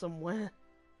travel somewhere.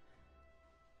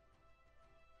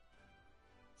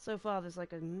 So far there's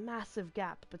like a massive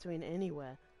gap between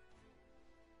anywhere.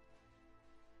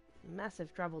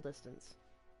 Massive travel distance.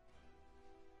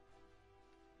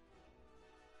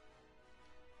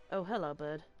 Oh, hello,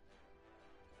 bird.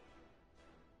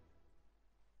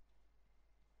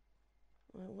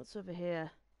 Well, what's over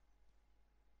here?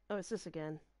 Oh, it's this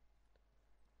again.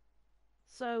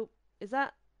 So, is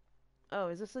that... Oh,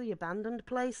 is this the abandoned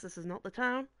place? This is not the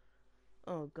town?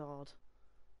 Oh, God.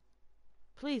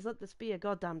 Please let this be a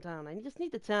goddamn town. I just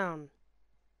need the town.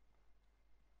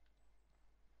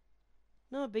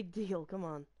 No big deal, come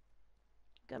on.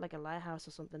 Got like a lighthouse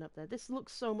or something up there. This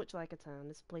looks so much like a town.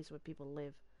 This place where people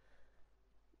live.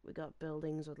 We got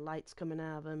buildings with lights coming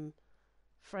out of them.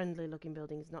 Friendly looking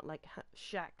buildings, not like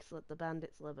shacks that the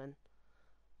bandits live in.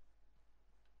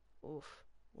 Oof.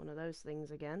 One of those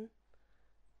things again.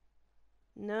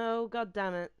 No, god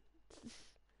damn it.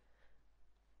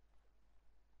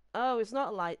 Oh, it's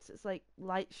not lights. It's like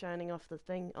light shining off the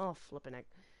thing. Oh, flipping it.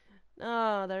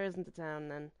 Oh, there isn't a town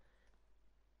then.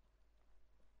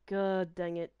 God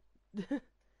dang it.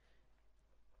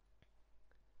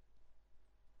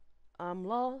 I'm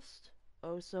lost.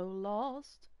 Oh, so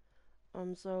lost.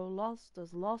 I'm so lost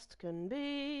as lost can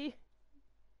be.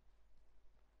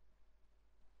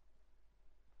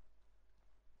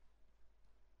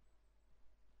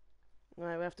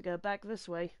 Right, we have to go back this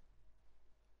way.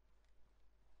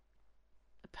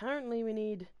 Apparently we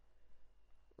need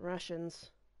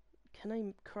rations. Can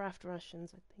I craft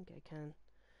rations? I think I can.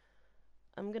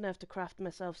 I'm gonna have to craft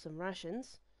myself some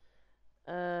rations.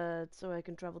 So I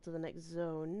can travel to the next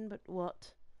zone. But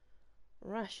what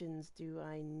rations do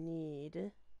I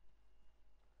need?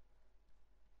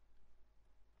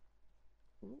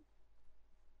 Ooh.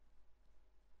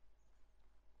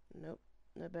 Nope,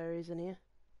 no berries in here.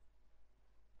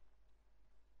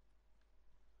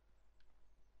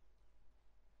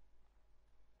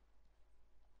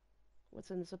 What's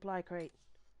in the supply crate?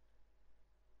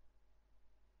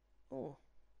 Oh.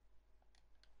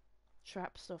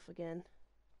 Trap stuff again.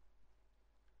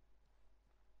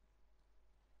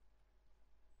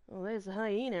 Oh, there's the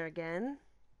hyena again.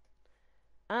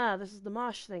 Ah, this is the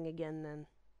marsh thing again then.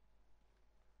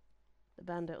 The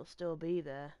bandit will still be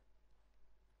there.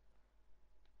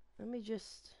 Let me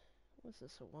just... What's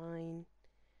this, a wine?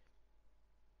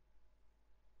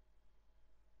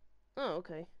 Oh,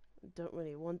 okay. Don't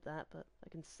really want that, but I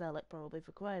can sell it probably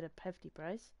for quite a hefty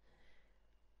price.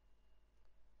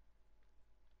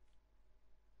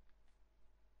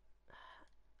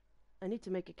 I need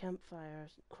to make a campfire,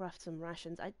 craft some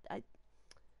rations. I'm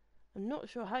not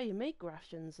sure how you make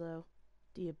rations, though.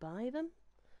 Do you buy them?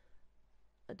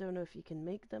 I don't know if you can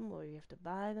make them or you have to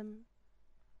buy them.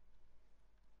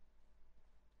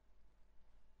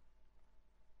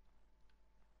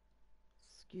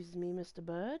 Excuse me, Mr.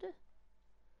 Bird?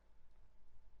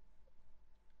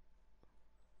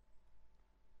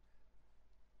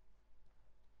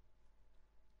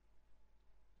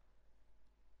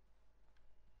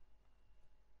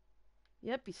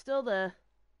 Yep, he's still there.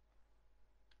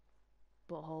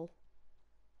 Butthole.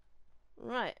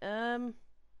 Right,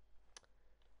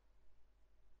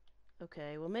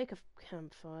 okay, we'll make a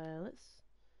campfire. Let's...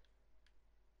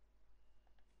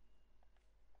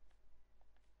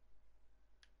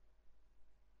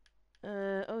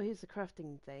 oh, here's the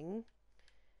crafting thing.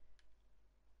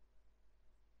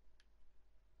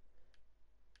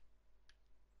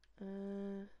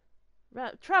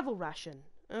 Travel ration.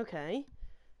 Okay.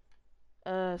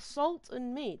 Salt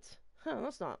and meat. Huh,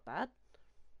 that's not bad.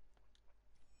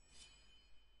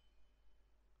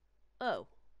 Oh,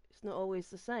 it's not always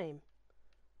the same.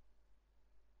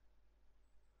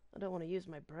 I don't want to use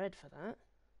my bread for that.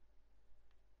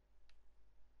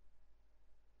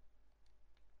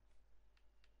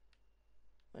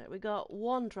 Right, we got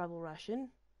 1 travel ration.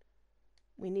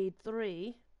 We need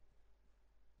 3.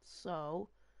 So,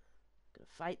 gonna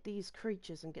fight these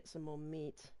creatures and get some more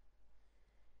meat.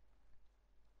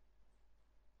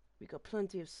 We got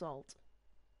plenty of salt.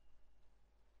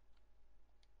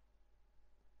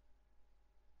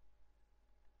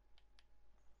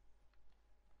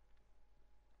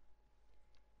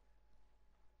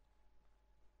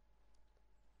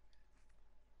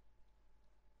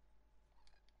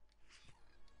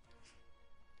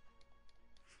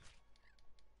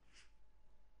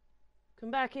 Come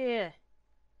back here.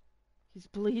 He's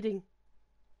bleeding.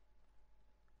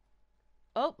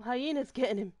 Oh, hyena's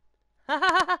getting him. Ha ha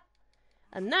ha ha!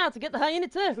 And now to get the hyena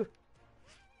too.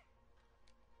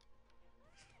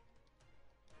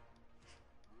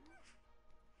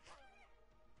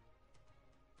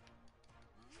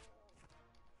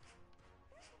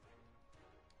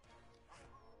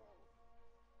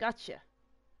 Gotcha.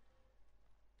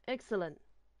 Excellent.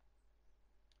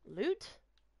 Loot?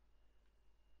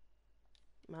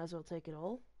 Might as well take it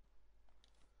all.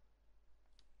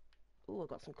 Ooh, I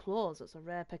got some claws. That's a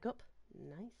rare pickup.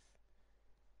 Nice.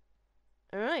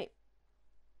 Alright.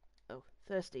 Oh,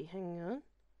 thirsty. Hang on.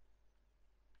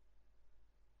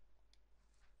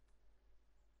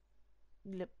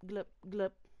 Glip, glip,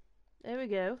 glip. There we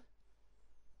go.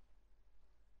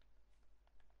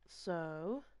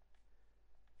 So,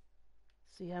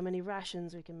 see how many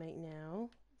rations we can make now.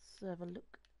 Let's have a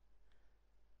look.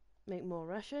 Make more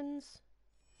rations.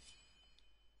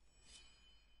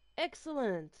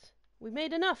 Excellent! We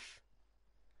made enough!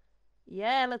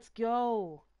 Yeah, let's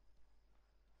go!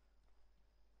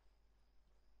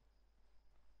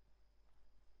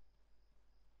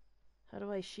 How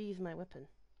do I sheathe my weapon?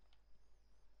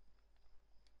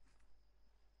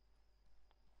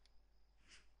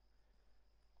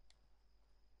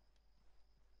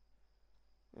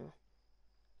 Oh.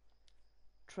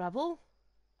 Travel?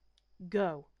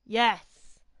 Go. Yes!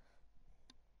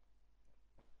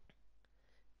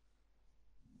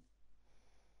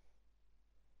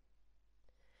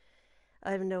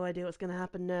 I have no idea what's going to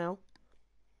happen now.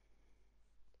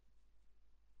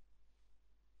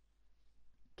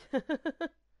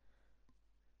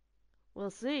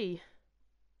 We'll see.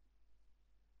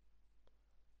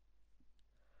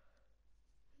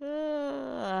 Do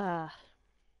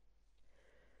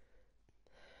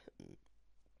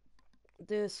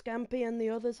Scampy and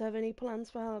the others have any plans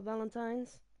for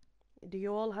Valentine's? Do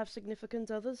you all have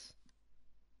significant others?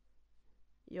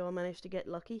 You all managed to get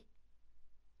lucky?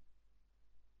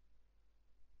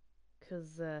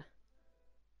 'Cause,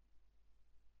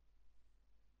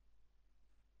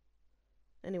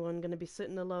 anyone gonna be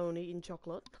sitting alone eating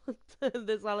chocolate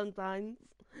this Valentine's?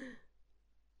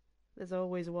 There's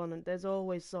always one, and there's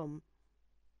always some.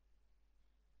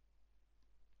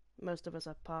 Most of us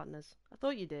have partners. I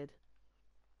thought you did.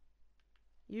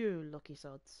 You lucky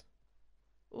sods.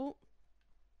 Ooh.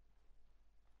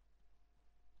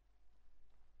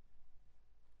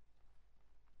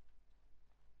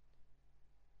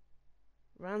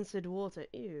 Rancid water.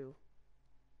 Ew.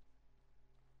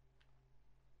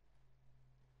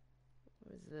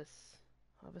 What is this?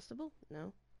 Harvestable?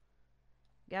 No.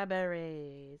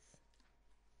 Gaberries.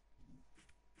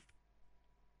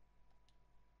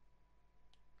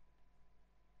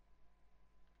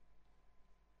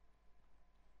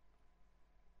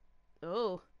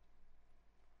 Oh.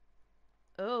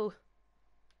 Oh.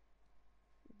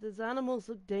 These animals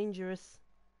look dangerous.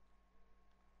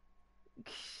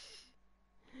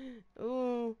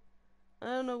 Oh. I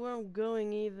don't know where I'm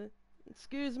going either.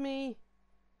 Excuse me,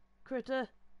 critter.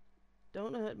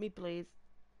 Don't hurt me, please.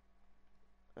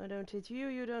 I don't hit you,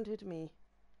 you don't hit me.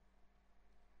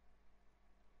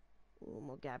 Ooh,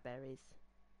 more gaberries.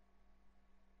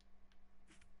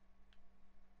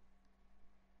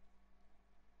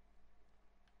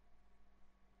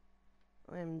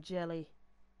 I am jelly.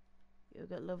 You've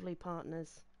got lovely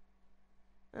partners.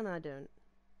 And I don't.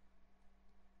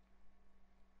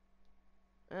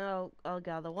 I'll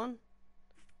gather one.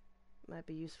 Might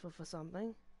be useful for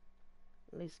something.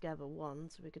 At least gather one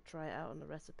so we could try it out on the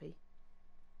recipe.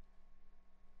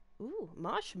 Ooh,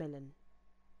 marshmallow.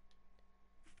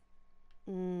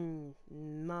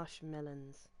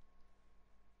 Marshmelons.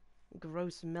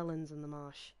 Gross melons in the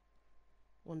marsh.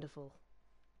 Wonderful.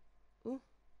 Ooh.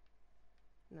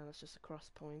 No, that's just a cross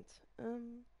point.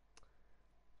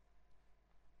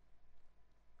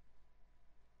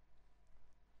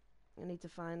 I need to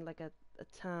find like a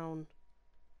town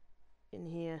in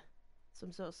here.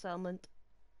 Some sort of settlement.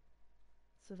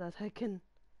 So that I can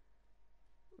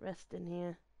Rest in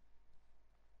here.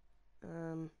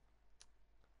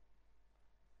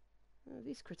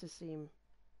 These critters seem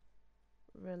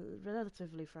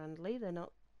relatively friendly. They're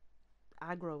not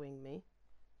aggroing me.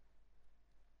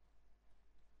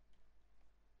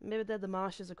 Maybe they're the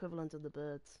marshes equivalent of the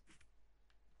birds.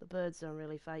 The birds don't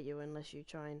really fight you unless you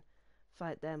try and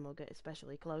fight them or get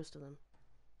especially close to them.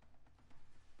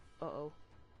 Uh-oh.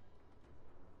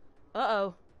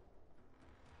 Uh-oh.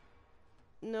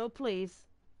 No, please.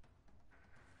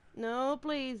 No,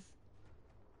 please.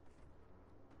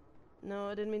 No,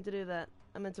 I didn't mean to do that.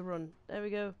 I meant to run. There we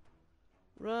go.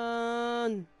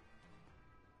 Run!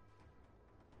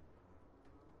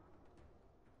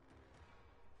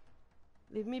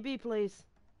 Leave me be, please.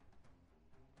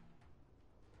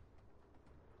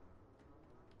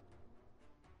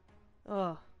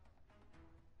 Oh.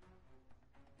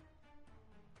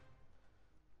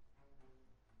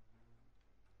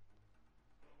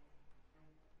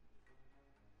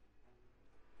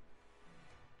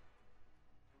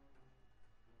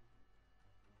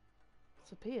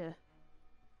 What's up here?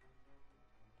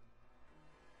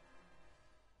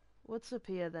 What's up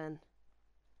here, then?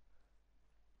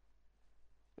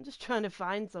 I'm just trying to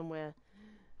find somewhere.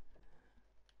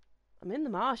 I'm in the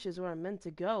marshes where I'm meant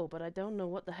to go, but I don't know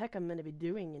what the heck I'm meant to be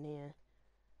doing in here.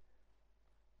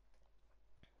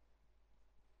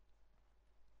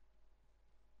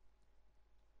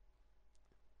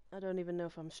 I don't even know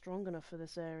if I'm strong enough for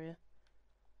this area.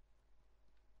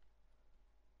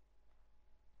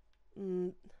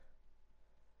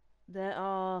 There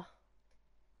are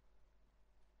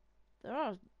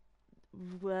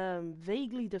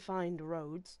vaguely defined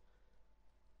roads.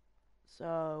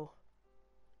 So,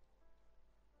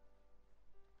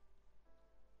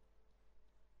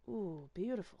 ooh,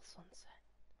 beautiful sunset.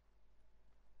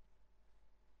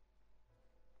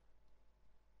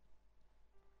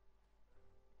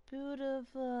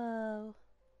 Beautiful.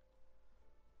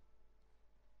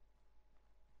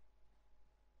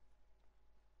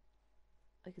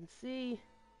 I can see.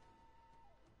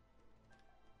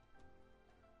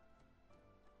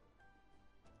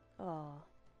 Oh.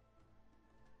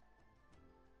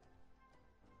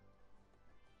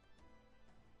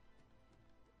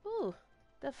 Ooh,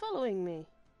 they're following me.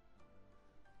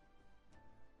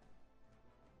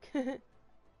 Is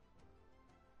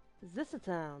this a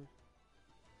town?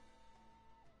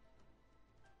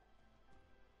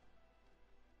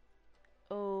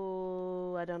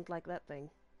 Oh, I don't like that thing.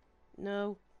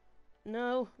 No.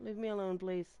 No, leave me alone,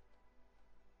 please.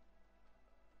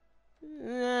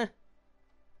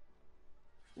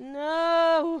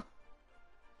 No!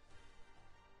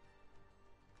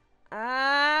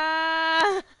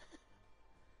 Ah!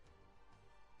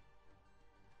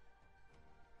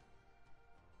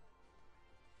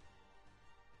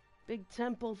 Big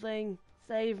temple thing,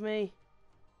 save me.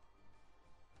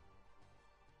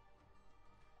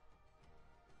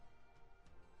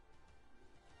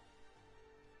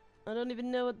 I don't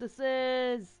even know what this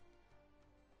is.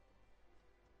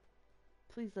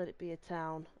 Please let it be a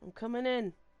town. I'm coming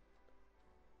in.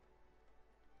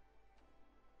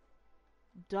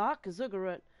 Dark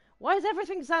Zuggurat. Why does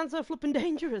everything sound so flippin'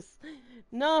 dangerous?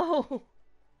 No!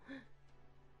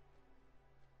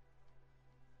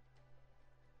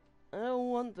 I don't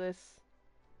want this.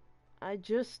 I've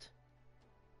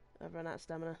run out of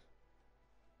stamina.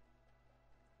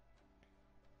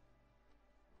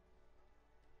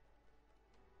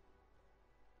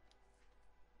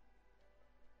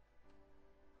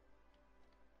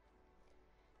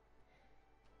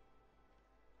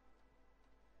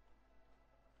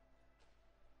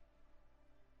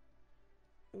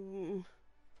 Mm.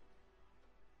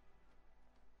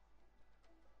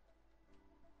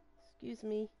 Excuse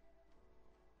me.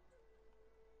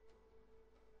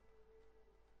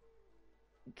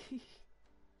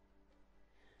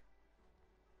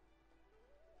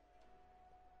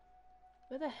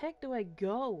 Where the heck do I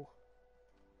go?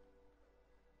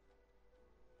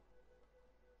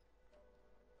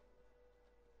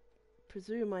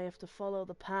 Presume I have to follow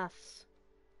the paths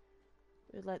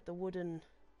with like the wooden.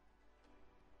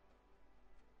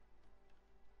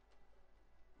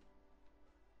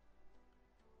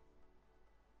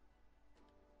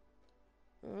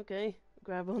 Okay,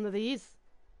 grab one of these.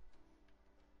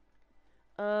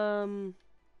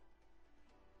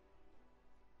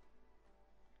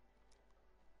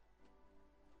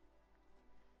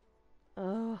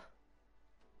 Oh,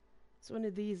 it's one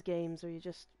of these games where you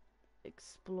just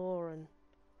explore and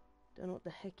don't know what the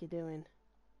heck you're doing.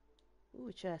 Ooh,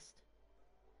 a chest.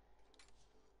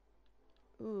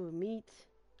 Ooh, meat.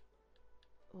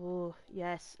 Oh,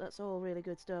 yes, that's all really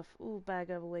good stuff. Ooh, bag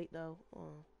overweight though.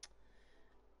 Oh.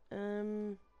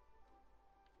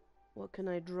 What can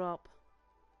I drop?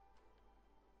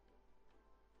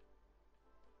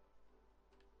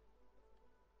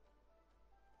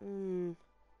 Hmm.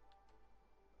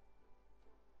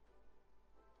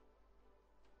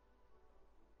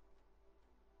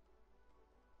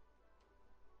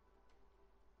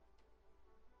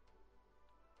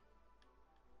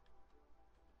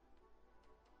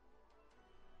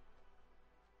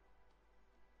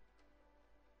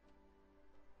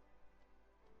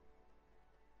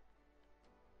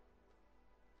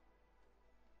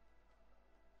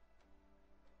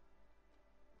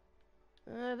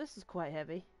 This is quite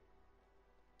heavy.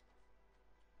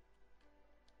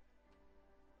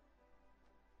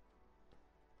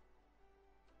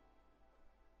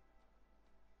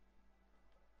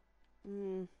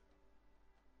 Hmm.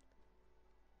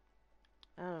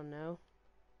 I don't know.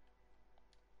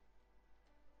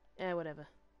 Whatever.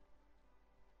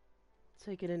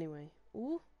 Take it anyway.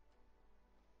 Ooh.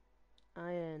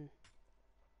 Iron.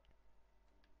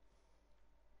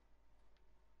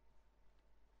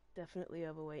 Definitely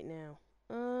overweight now.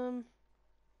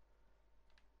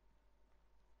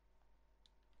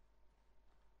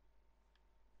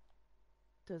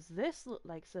 Does this look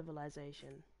like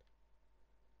civilization?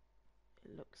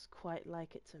 It looks quite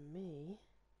like it to me.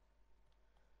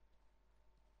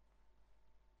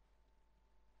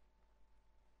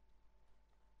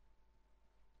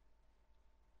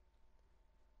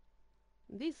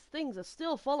 These things are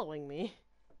still following me.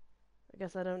 I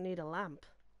guess I don't need a lamp.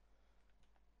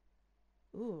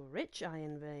 Ooh, rich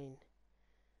iron vein.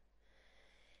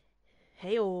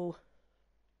 Hey-oh.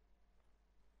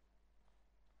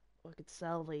 I could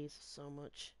sell these so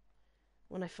much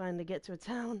when I finally get to a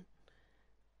town.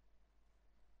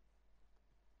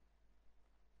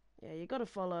 Yeah, you gotta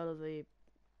follow the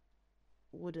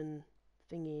wooden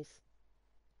thingies.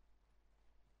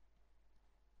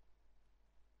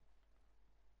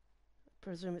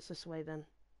 Presume it's this way then.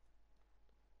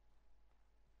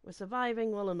 We're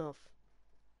surviving well enough.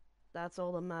 That's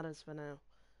all that matters for now.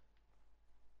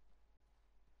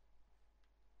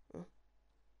 Huh?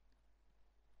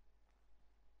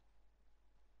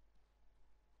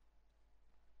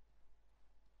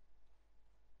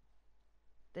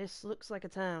 This looks like a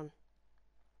town.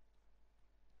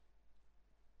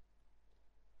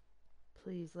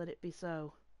 Please let it be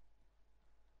so.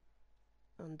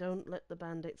 And don't let the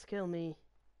bandits kill me.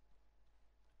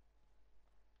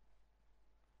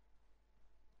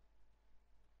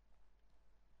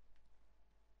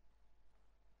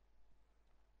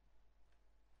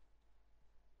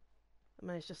 I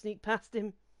managed to sneak past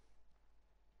him.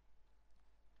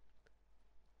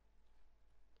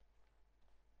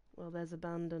 Well, there's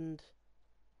abandoned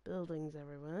buildings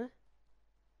everywhere.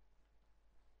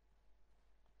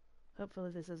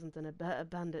 Hopefully this isn't a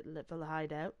bandit little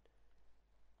hideout.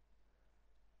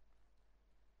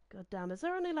 God damn, is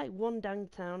there only like one dang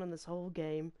town in this whole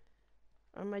game?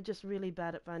 Or am I just really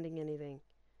bad at finding anything?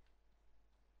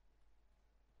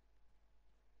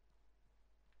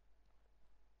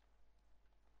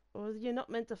 Or you're not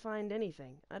meant to find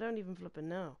anything? I don't even flippin'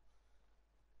 know.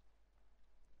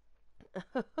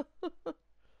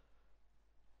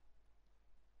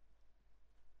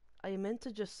 Are you meant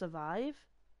to just survive?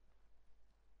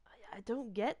 I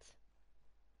don't get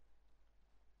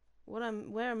where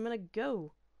I'm gonna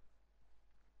go.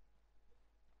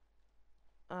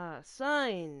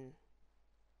 Sign.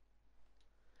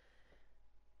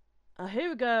 Here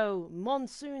we go.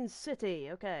 Monsoon City.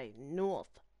 Okay, north.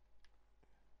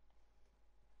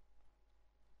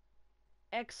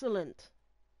 Excellent.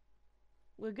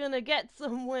 We're gonna get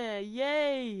somewhere.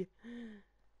 Yay!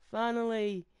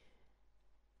 Finally.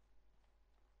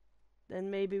 Then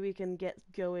maybe we can get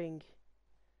going.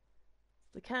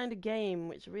 It's the kind of game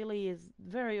which really is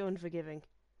very unforgiving.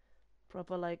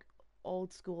 Proper, like,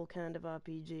 old school kind of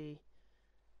RPG.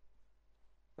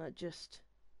 That just,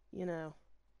 you know.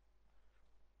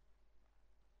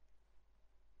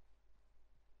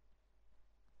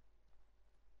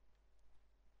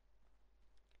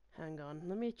 Hang on,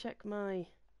 let me check my...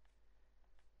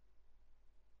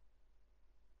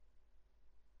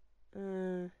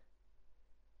 yeah,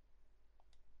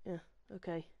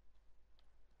 okay.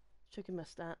 Checking my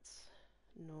stats.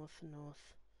 North,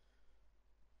 north.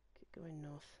 Keep going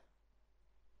north.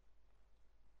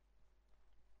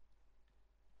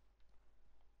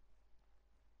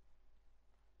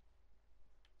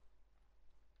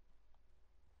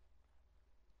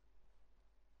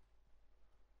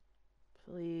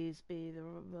 Please be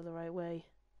the right way.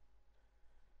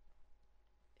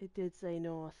 It did say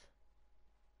north.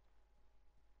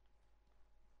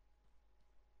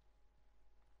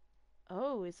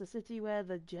 Oh, it's the city where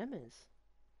the gem is.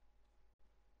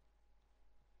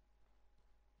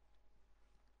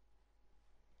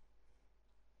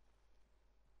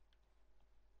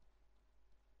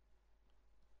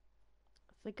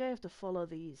 think I have to follow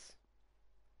these.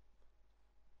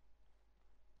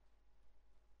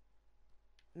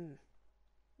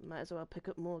 Might as well pick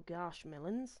up more gosh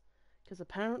melons, because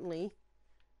apparently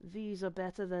these are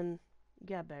better than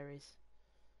gabberries.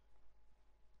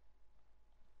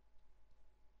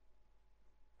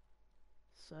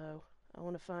 So I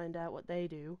want to find out what they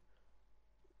do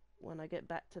when I get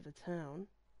back to the town.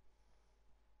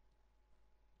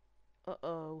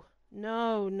 Uh-oh.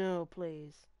 No, no,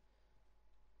 please.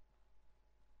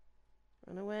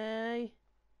 Run away.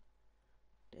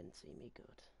 Didn't see me good.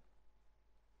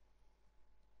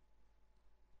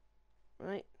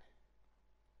 Right.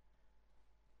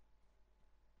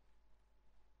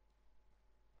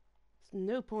 There's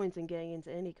no point in getting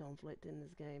into any conflict in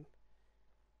this game.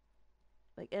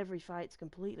 Like, every fight's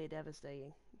completely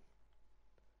devastating.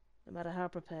 No matter how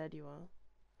prepared you are.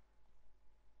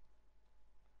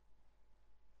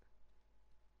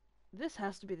 This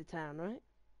has to be the town, right?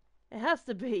 It has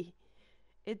to be.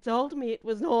 It told me it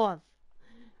was north.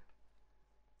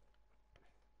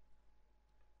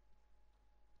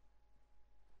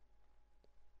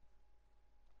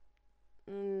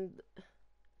 And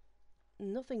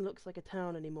nothing looks like a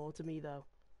town anymore to me, though.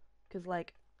 Because,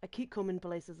 like, I keep coming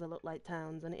places that look like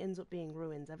towns, and it ends up being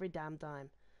ruins every damn time.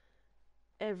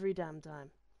 Every damn time.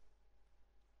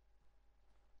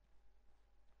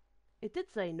 It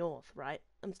did say north, right?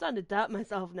 I'm starting to doubt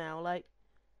myself now, like...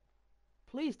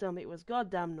 Please tell me it was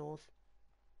goddamn north.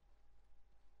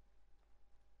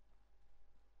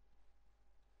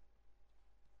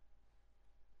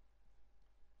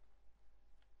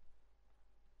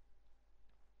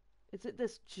 Is it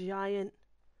this giant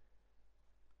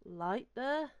light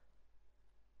there?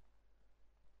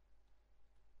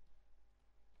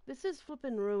 This is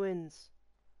flippin' ruins.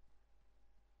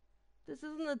 This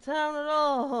isn't a town at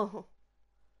all.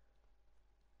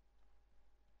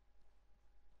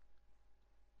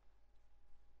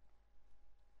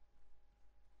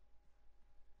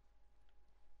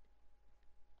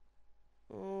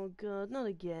 Oh god, not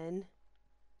again.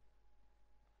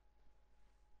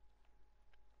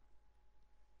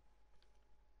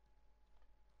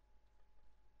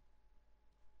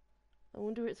 I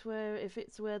wonder if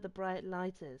it's where the bright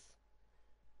light is.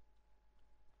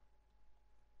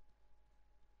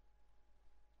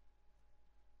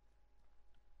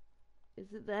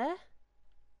 Is it there?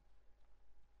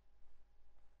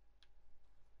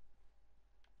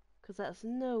 Because that's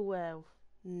nowhere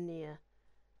near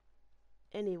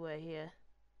anywhere here.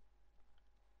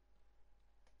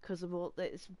 Because of all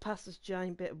it's past this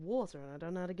giant bit of water and I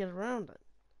don't know how to get around it.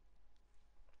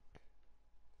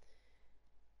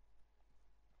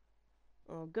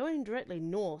 Oh, going directly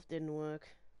north didn't work.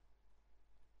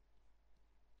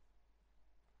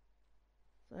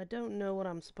 So I don't know what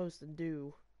I'm supposed to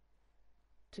do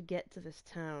to get to this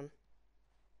town.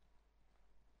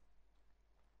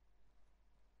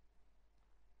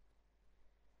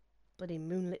 Bloody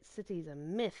moonlit city's a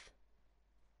myth.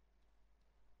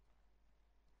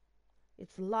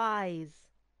 It's lies.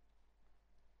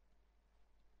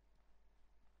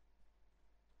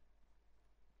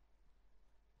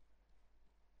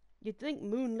 You'd think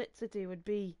moonlit city would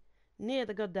be near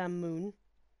the goddamn moon.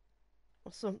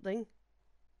 Or something.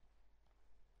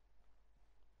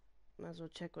 Might as well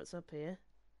check what's up here.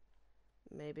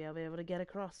 Maybe I'll be able to get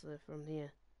across from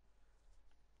here.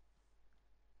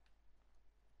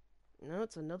 No,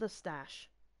 it's another stash.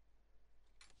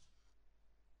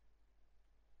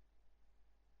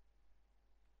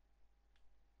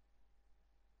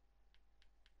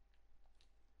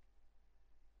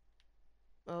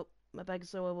 Oh, my bag's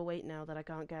so overweight now that I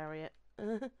can't carry it.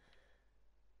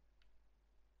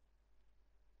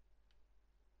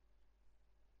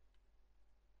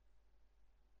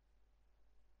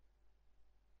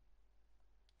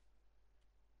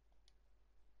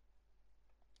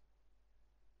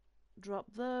 Drop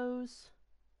those.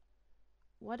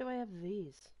 Why do I have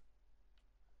these?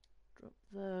 Drop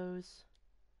those.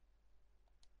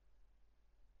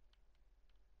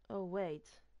 Oh, wait.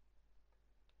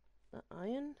 Is that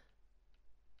iron?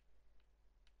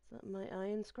 Is that my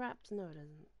iron scraps? No, it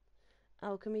isn't.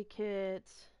 Alchemy kit.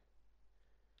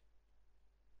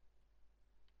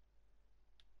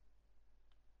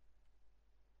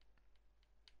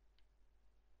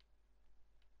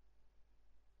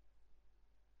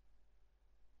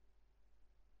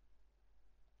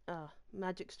 Ah,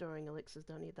 magic storing elixirs.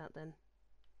 Don't need that then.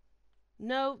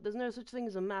 No, there's no such thing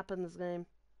as a map in this game.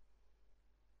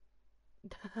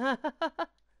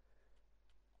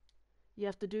 You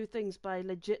have to do things by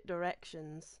legit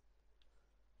directions.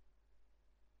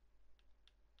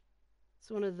 It's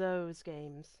one of those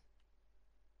games.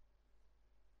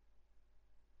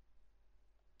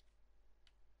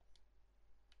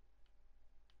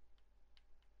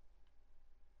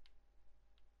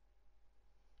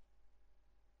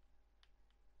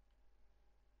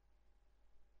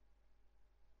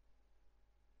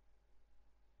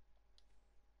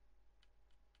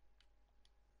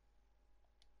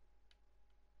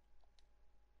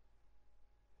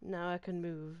 Now I can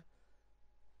move.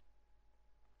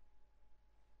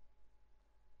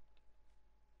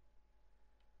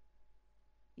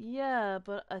 Yeah,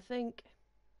 but I think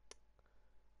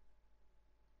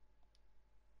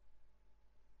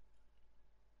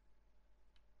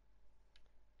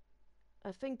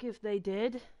if they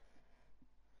did,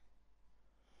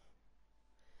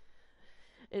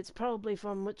 it's probably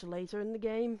from much later in the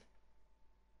game.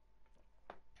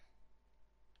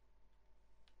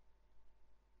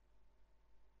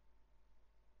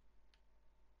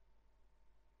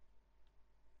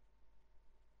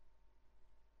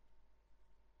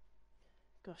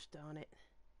 Gosh darn it.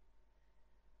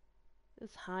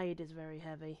 This hide is very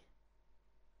heavy.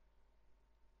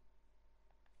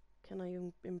 Can I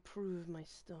improve my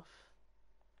stuff?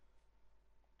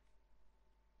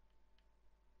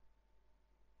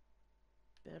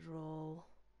 Bedroll.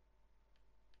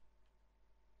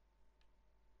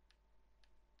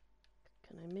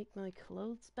 Can I make my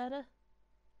clothes better?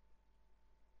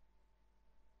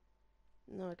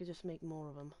 No, I could just make more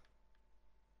of them.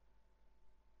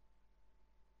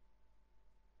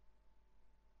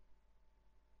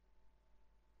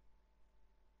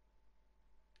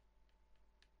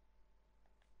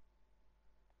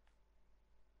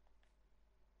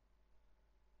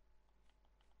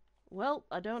 Well,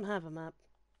 I don't have a map.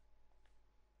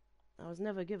 I was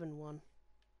never given one.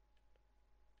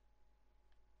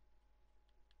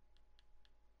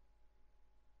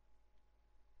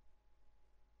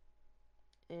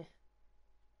 Eh.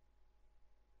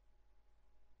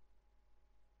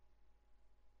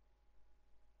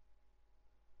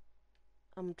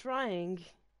 I'm trying.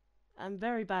 I'm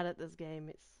very bad at this game.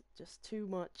 It's just too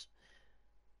much.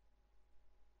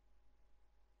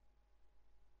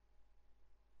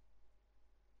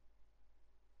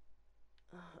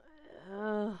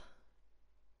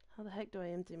 How the heck do I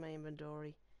empty my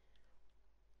inventory?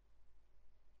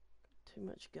 Too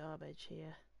much garbage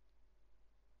here.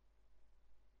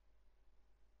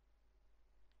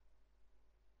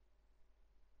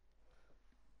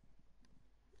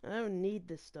 I don't need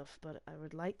this stuff, but I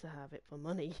would like to have it for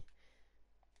money.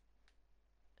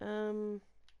 I've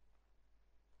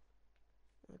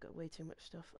got way too much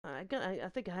stuff. I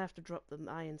think I have to drop the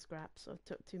iron scraps. I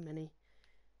took too many.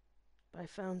 But I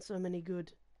found so many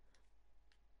good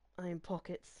iron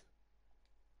pockets.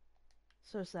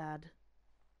 So sad.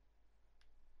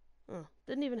 Oh,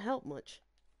 didn't even help much.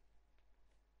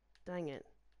 Dang it.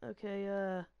 Okay,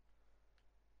 am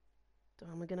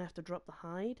I gonna have to drop the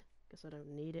hide? Guess I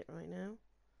don't need it right now.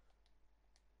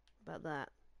 About that.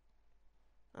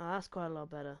 Oh, that's quite a lot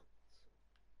better.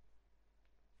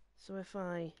 So if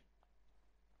I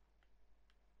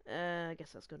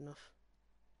guess that's good enough.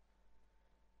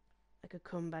 I could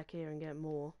come back here and get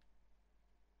more.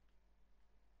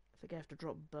 I think I have to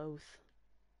drop both.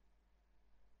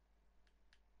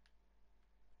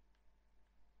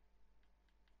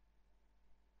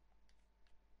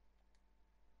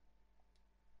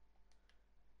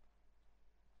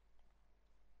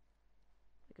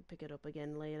 I could pick it up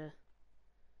again later.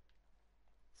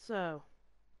 So.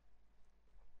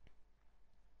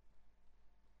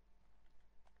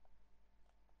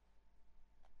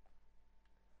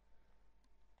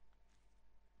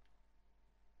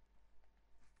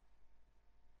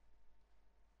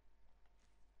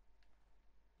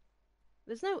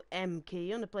 There's no M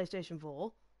key on the PlayStation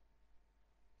 4.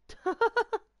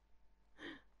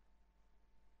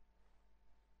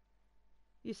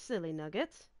 You silly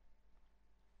nugget.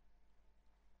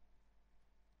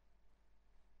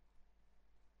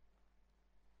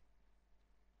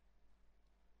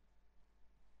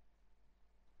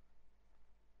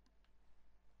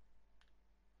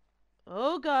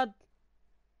 Oh god.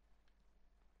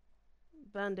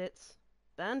 Bandits.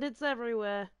 Bandits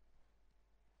everywhere.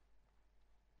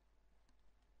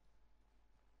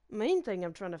 Main thing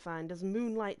I'm trying to find is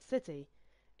Moonlight City.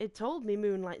 It told me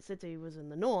Moonlight City was in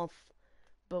the north,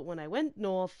 but when I went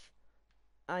north,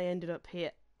 I ended up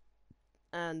here.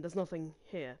 And there's nothing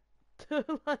here.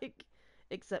 Like,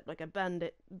 except like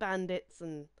bandits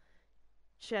and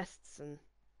chests and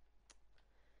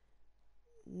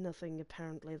nothing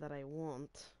apparently that I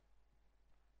want.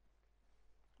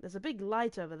 There's a big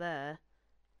light over there,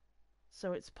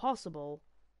 so it's possible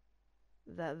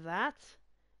that that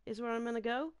is where I'm gonna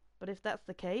go. But if that's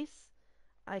the case,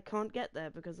 I can't get there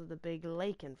because of the big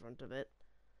lake in front of it,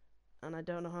 and I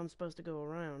don't know how I'm supposed to go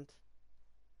around.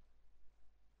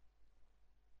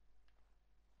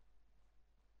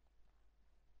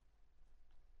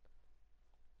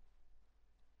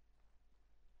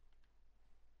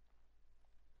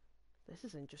 This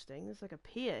is interesting. There's like a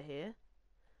pier here.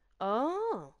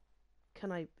 Oh,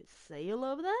 Can I sail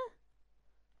over there?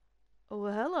 Oh,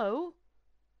 hello.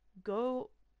 Go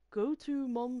to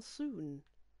Monsoon.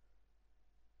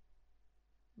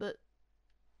 But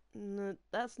no,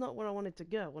 that's not where I wanted to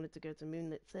go. I wanted to go to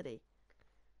Moonlit City.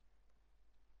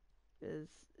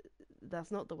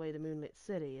 That's not the way to Moonlit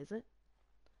City, is it?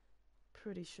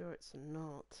 Pretty sure it's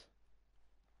not.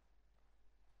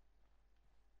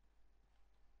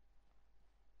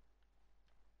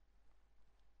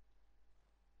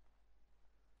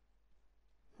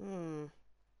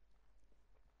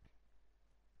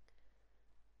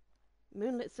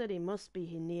 Moonlit City must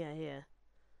be near here.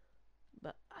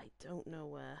 But I don't know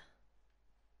where.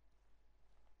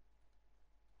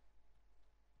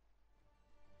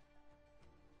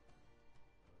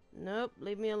 Nope,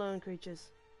 leave me alone,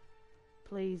 creatures.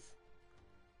 Please.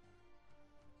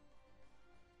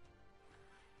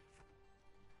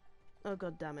 Oh,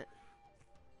 god damn it.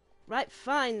 Right,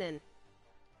 fine then.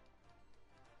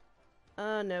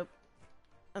 Nope.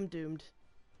 I'm doomed.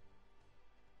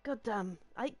 God damn.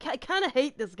 I kind of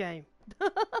hate this game.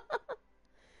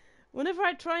 Whenever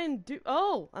I try and do...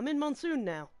 Oh, I'm in Monsoon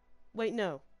now. Wait,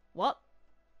 no. What?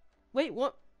 Wait,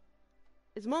 what?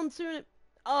 Is Monsoon...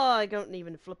 Oh, I don't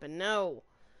even flippin' know.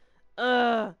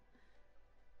 So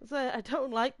I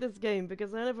don't like this game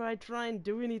because whenever I try and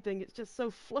do anything, it's just so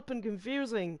flippin'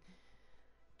 confusing.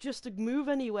 Just to move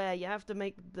anywhere, you have to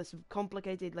make this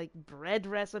complicated, like, bread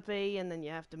recipe, and then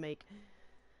you have to make...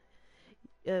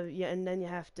 yeah, and then you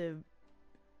have to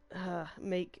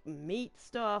make meat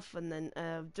stuff, and then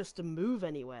just to move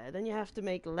anywhere. Then you have to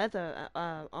make leather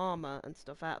armor and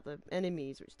stuff out of the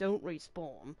enemies, which don't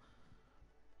respawn.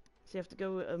 So you have to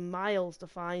go miles to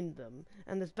find them.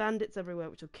 And there's bandits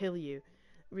everywhere which will kill you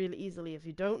really easily if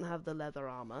you don't have the leather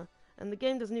armor. And the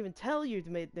game doesn't even tell you to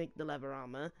make the leather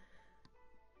armor.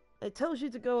 It tells you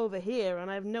to go over here,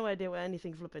 and I have no idea where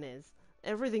anything flipping is.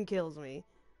 Everything kills me.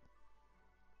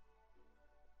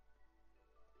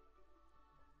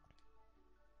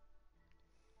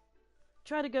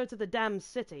 Try to go to the damn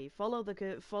city. Follow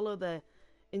the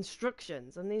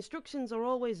instructions, and the instructions are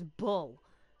always bull.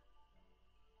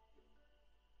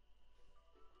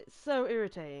 It's so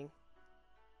irritating.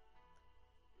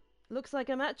 Looks like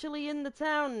I'm actually in the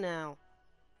town now.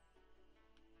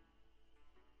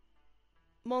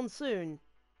 Monsoon.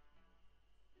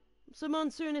 So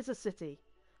Monsoon is a city.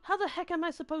 How the heck am I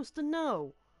supposed to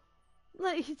know?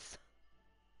 Like, it's...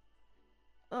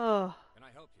 Oh. Can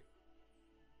I help you?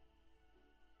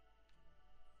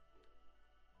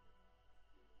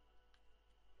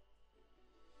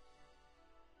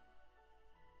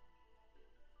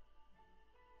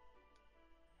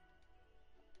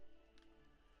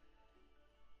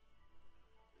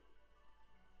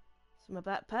 So my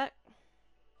backpack.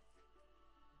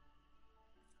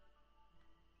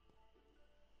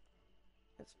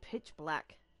 It's pitch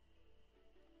black.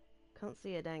 Can't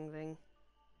see a dang thing.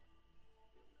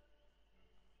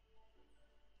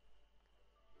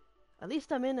 At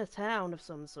least I'm in a town of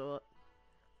some sort.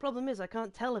 Problem is, I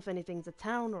can't tell if anything's a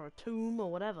town or a tomb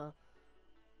or whatever.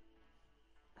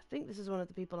 I think this is one of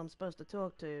the people I'm supposed to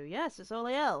talk to. Yes, it's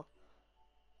Oliel.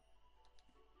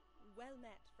 Well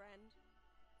met, friend.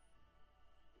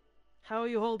 How are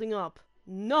you holding up?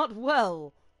 Not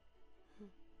well!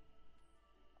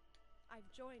 I've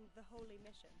joined the holy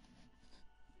mission.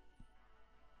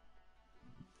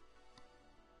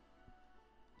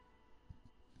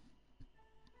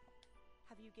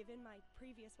 Have you given my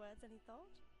previous words any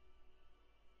thought?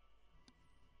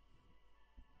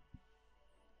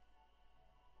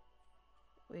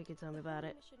 Well, you can tell me about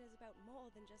it. The mission is about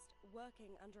more than just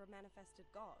working under a manifested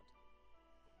god.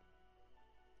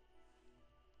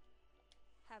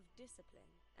 Have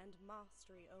discipline and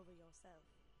mastery over yourself.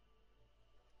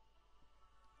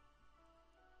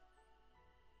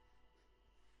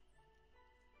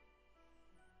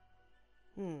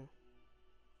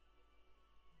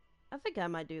 I think I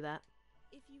might do that.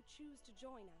 If you choose to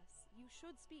join us, you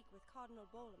should speak with Cardinal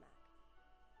Bolamac.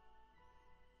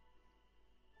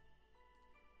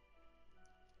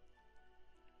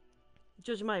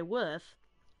 Judge my worth,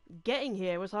 getting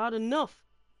here was hard enough.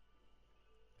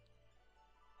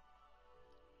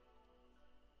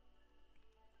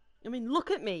 I mean, look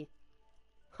at me.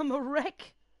 I'm a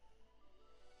wreck.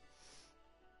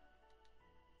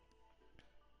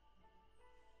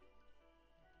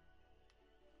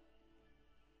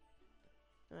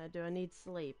 Do I need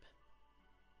sleep?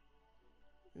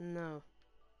 No.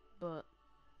 But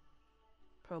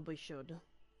probably should.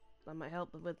 That might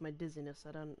help with my dizziness,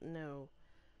 I don't know.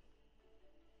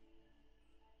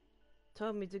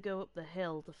 Told me to go up the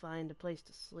hill to find a place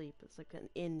to sleep. It's like an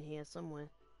inn here somewhere.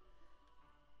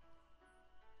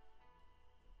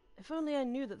 If only I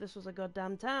knew that this was a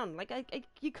goddamn town. Like,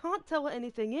 you can't tell what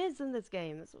anything is in this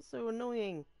game. That's what's so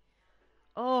annoying.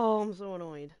 Oh, I'm so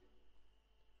annoyed.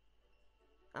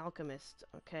 Alchemist.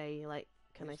 Okay, like,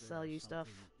 can I sell you stuff?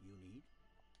 You need?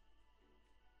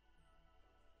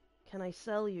 Can I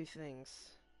sell you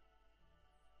things?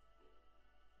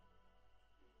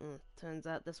 Turns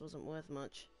out this wasn't worth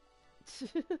much.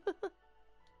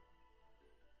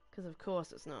 Because of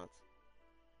course it's not.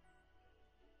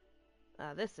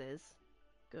 Ah, this is.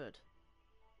 Good.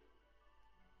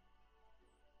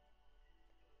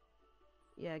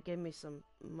 Yeah, give me some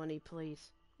money,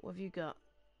 please. What have you got?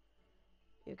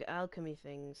 You've got alchemy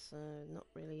things. Not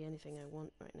really anything I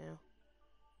want right now.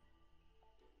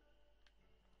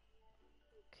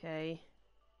 Okay.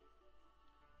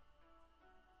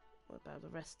 What about the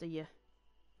rest of you?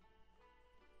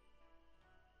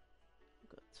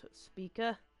 Got a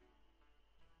speaker.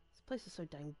 This place is so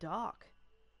dang dark.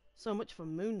 So much for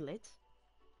moonlit.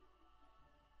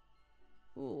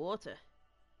 Ooh, water.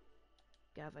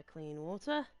 Gather clean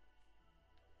water.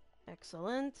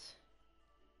 Excellent.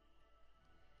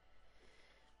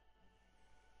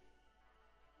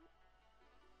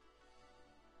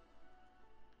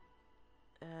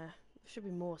 There should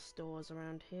be more stores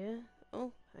around here.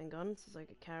 Oh, hang on. This is like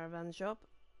a caravan shop.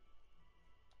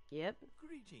 Yep.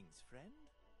 Greetings, friend.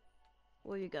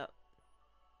 What you got?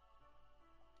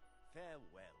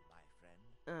 Farewell, my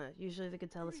friend. Usually they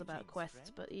could tell us about Greetings, quests,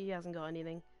 friend. but he hasn't got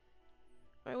anything.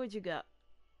 Alright, what you got?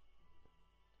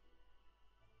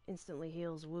 Instantly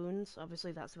heals wounds.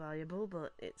 Obviously that's valuable,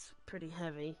 but it's pretty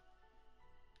heavy.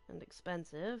 And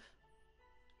expensive.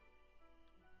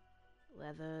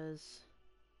 Leathers.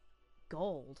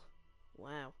 Gold.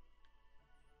 Wow.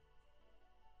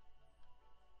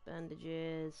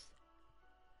 Bandages.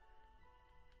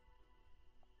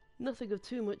 Nothing of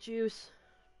too much use.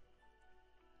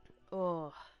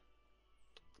 Oh.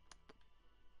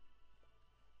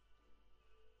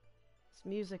 This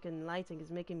music and lighting is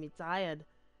making me tired.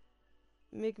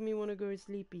 Making me want to go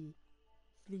sleepy.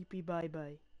 Sleepy bye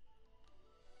bye.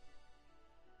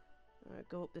 Alright,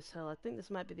 go up this hill. I think this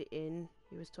might be the inn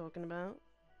he was talking about.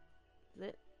 Is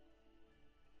it?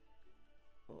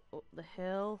 Oh, up the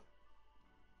hill.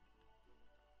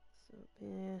 So up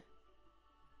here.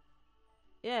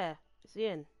 Yeah, it's the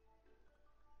inn.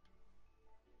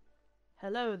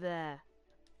 Hello there.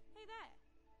 Hey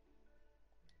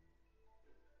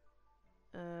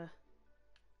there.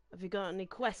 Have you got any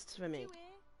quests for me? You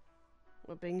here?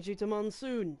 What brings you to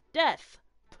Monsoon? Death!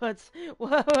 But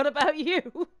what about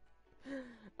you?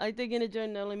 I think in a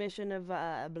journal mission of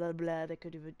blah blah that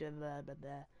could have blah blah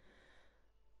blah.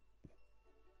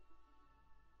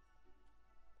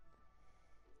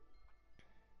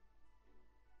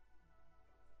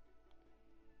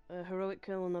 A heroic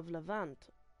killing of Levant.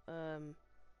 A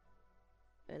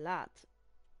lot.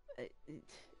 I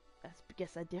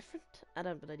guess they're different. I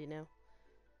don't bloody know.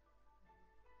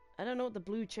 I don't know what the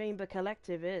Blue Chamber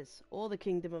Collective is, or the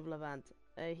Kingdom of Levant.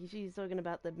 She's talking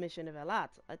about the mission of Elat.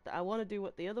 I want to do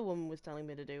what the other woman was telling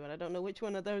me to do, and I don't know which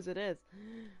one of those it is.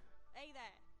 Hey there.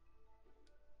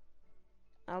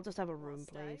 I'll just have a room,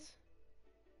 Stay? please.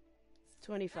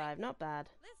 25, not bad.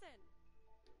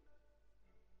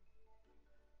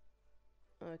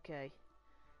 Listen. Okay.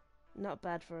 Not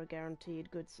bad for a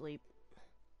guaranteed good sleep.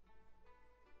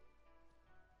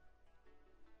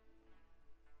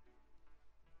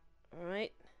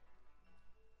 Alright.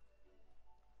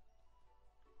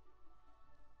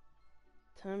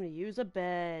 Time to use a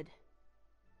bed.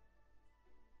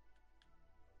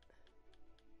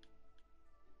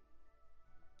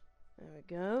 There we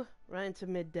go. Right into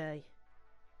midday.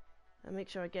 I'll make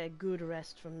sure I get a good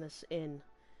rest from this inn,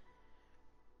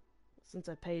 since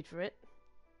I paid for it.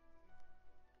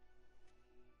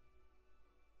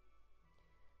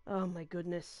 Oh my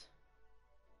goodness.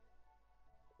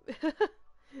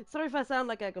 Sorry if I sound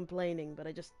like I'm complaining, but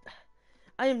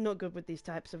I am not good with these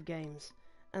types of games,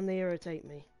 and they irritate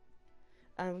me.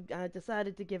 I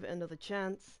decided to give it another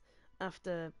chance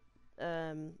after,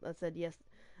 I said yes,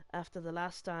 after the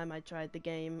last time I tried the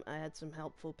game. I had some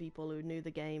helpful people who knew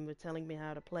the game were telling me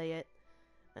how to play it,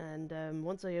 and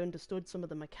once I understood some of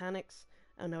the mechanics,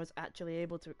 and I was actually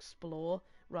able to explore,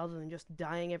 rather than just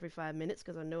dying every 5 minutes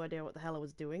because I had no idea what the hell I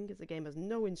was doing, because the game has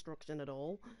no instruction at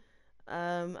all.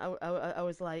 I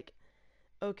was like,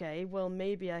 okay, well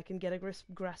maybe I can get a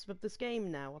grasp of this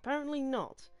game now. Apparently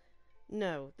not.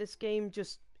 No, this game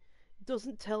just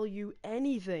doesn't tell you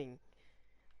anything.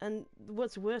 And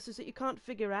what's worse is that you can't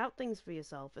figure out things for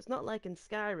yourself. It's not like in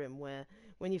Skyrim, where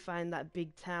when you find that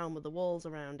big town with the walls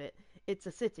around it, it's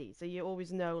a city, so you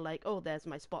always know, like, oh, there's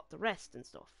my spot to rest and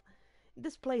stuff.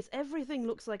 This place, everything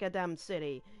looks like a damn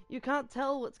city. You can't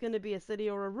tell what's going to be a city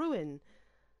or a ruin.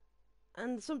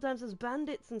 And sometimes there's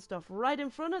bandits and stuff right in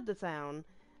front of the town.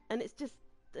 And it's just...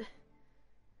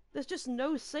 There's just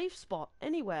no safe spot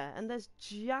anywhere. And there's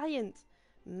giant,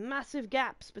 massive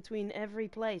gaps between every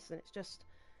place. And it's just...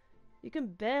 You can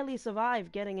barely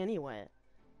survive getting anywhere.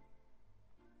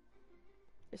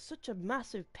 It's such a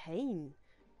massive pain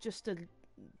just to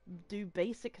do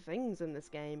basic things in this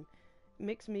game.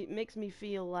 Makes me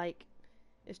feel like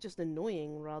it's just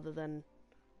annoying rather than,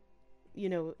 you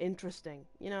know, interesting.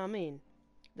 You know what I mean?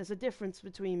 There's a difference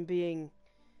between being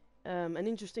an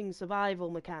interesting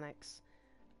survival mechanics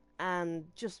and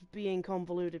just being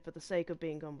convoluted for the sake of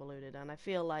being convoluted, and I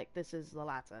feel like this is the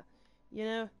latter. You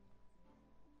know?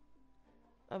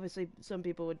 Obviously, some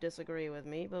people would disagree with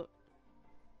me, but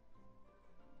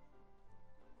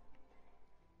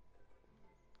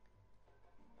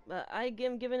I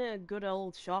am giving it a good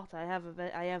old shot. I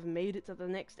have made it to the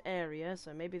next area,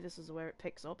 so maybe this is where it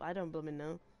picks up. I don't blooming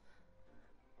know.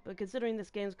 But considering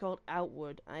this game's called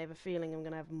Outward, I have a feeling I'm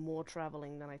gonna have more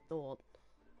traveling than I thought.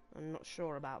 I'm not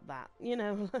sure about that, you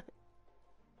know. Well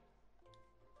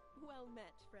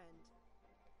met, friend.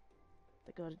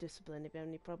 The god of discipline. If you have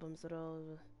any problems at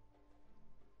all.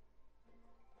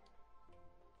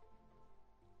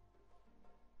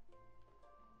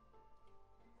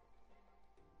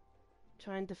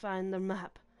 Trying to find the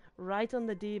map. Right on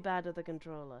the D-pad of the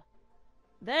controller.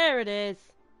 There it is!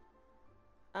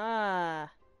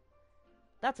 Ah.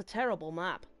 That's a terrible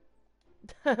map.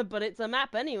 But it's a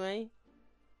map anyway.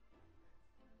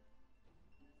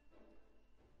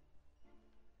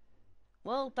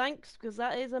 Well, thanks, because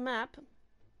that is a map.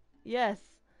 Yes.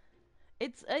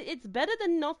 It's better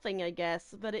than nothing, I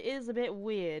guess, but it is a bit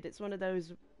weird. It's one of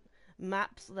those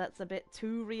maps that's a bit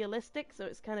too realistic, so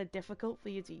it's kind of difficult for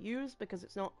you to use because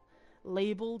it's not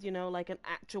labeled, you know, like an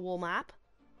actual map.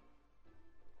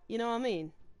 You know what I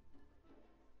mean?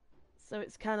 So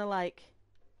it's kind of like,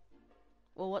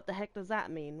 well, what the heck does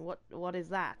that mean? What is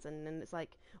that? And then it's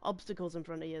like obstacles in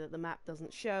front of you that the map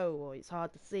doesn't show, or it's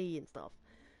hard to see and stuff.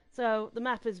 So the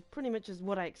map is pretty much as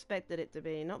what I expected it to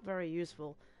be. Not very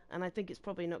useful, and I think it's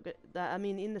probably not good. I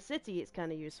mean, in the city it's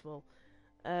kind of useful.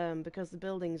 Because the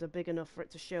buildings are big enough for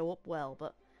it to show up well,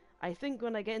 but I think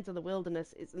when I get into the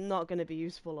wilderness, it's not going to be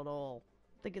useful at all.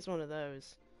 I think it's one of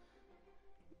those.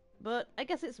 But I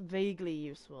guess it's vaguely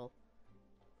useful.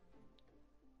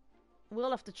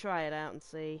 We'll have to try it out and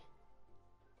see.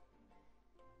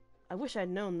 I wish I'd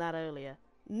known that earlier.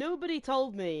 Nobody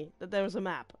told me that there was a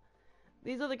map.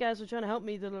 These other guys were trying to help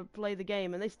me to play the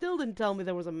game, and they still didn't tell me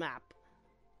there was a map.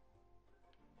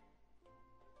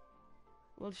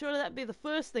 Well, surely that'd be the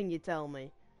first thing you tell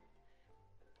me.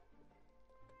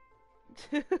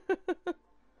 And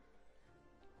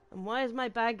why is my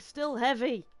bag still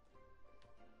heavy?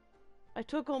 I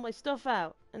took all my stuff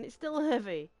out, and it's still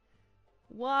heavy.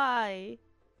 Why?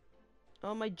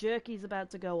 Oh, my jerky's about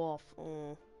to go off.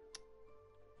 Oh.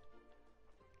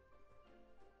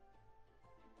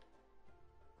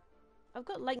 I've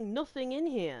got, like, nothing in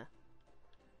here.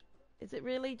 Is it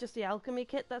really just the alchemy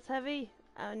kit that's heavy?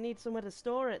 I need somewhere to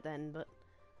store it then, but...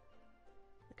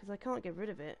 because I can't get rid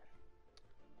of it.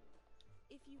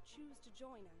 If you choose to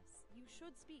join us, you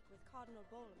should speak with Cardinal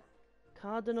Bolamac.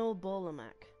 Cardinal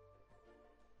Bolamac.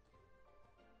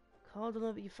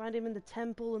 Cardinal, you find him in the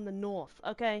temple in the north.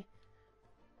 Okay.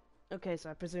 Okay, so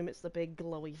I presume it's the big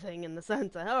glowy thing in the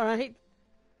center. Alright.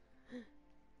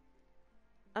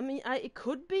 I mean, it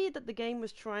could be that the game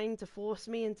was trying to force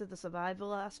me into the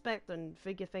survival aspect and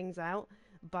figure things out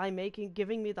by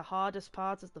giving me the hardest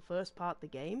part as the first part of the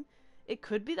game. It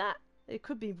could be that. It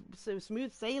could be so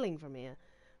smooth sailing from here.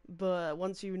 But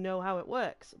once you know how it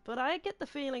works. But I get the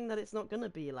feeling that it's not going to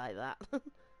be like that.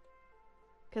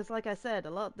 Because like I said,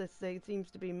 a lot of this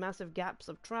seems to be massive gaps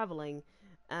of traveling.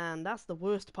 And that's the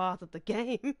worst part of the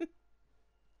game.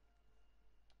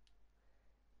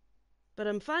 But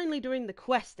I'm finally doing the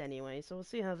quest anyway, so we'll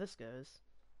see how this goes.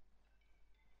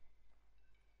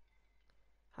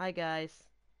 Hi guys.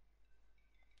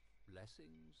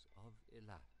 Blessings of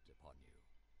Elat upon you.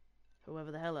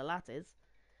 Whoever the hell Elat is.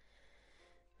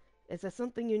 Is there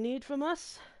something you need from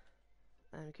us?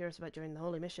 I'm curious about joining the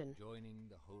holy mission. Joining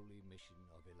the holy mission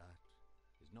of Elat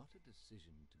is not a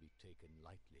decision to be taken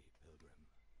lightly, pilgrim.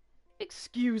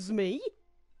 Excuse me?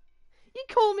 You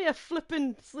call me a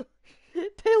flippin'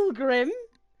 pilgrim?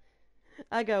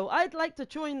 I go, I'd like to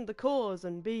join the cause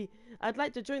and be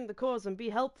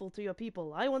helpful to your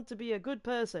people. I want to be a good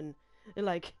person. You're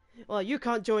like, well, you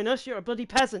can't join us, you're a bloody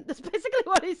peasant. That's basically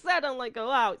what he said. I'm like, oh,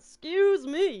 wow, excuse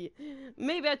me.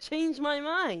 Maybe I changed my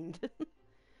mind.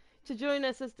 To join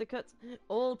us is to cut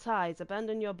all ties,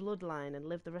 abandon your bloodline, and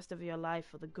live the rest of your life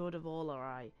for the good of all, or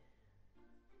I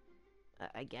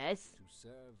guess. To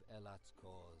serve Elat's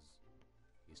cause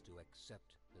is to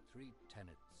accept the 3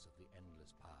 tenets of the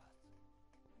endless path.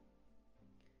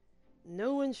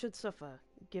 No one should suffer.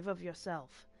 Give of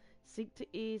yourself. Seek to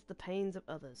ease the pains of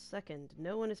others. Second,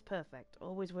 no one is perfect.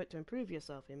 Always work to improve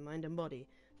yourself in mind and body.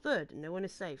 Third, no one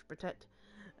is safe. Protect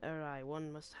Uri.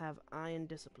 One must have iron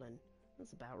discipline.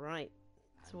 That's about right.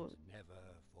 And never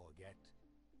forget,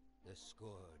 the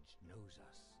Scourge knows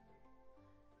us.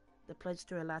 The pledge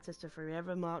to Elat is to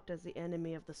forever marked as the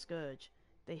enemy of the Scourge.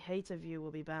 Their hate of you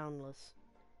will be boundless.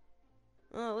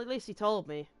 Well, at least he told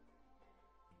me.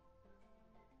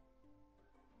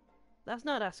 That's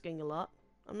not asking a lot.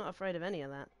 I'm not afraid of any of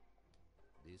that.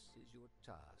 This is your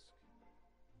task.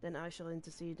 Then I shall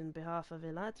intercede in behalf of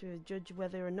Elat to judge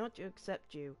whether or not to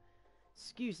accept you.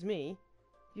 Excuse me?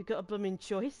 You got a blooming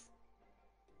choice?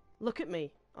 Look at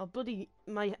me. I'll bloody...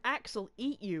 my axe will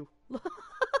eat you.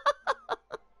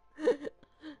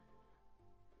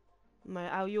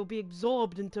 You'll be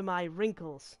absorbed into my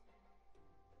wrinkles.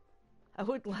 I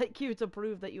would like you to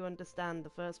prove that you understand the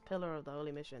first pillar of the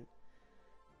Holy Mission.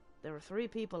 There are 3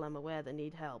 people I'm aware that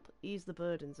need help. Ease the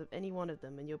burdens of any one of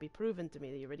them, and you'll be proven to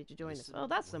me that you're ready to join us. Oh,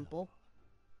 that's simple.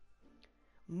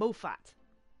 Mofat,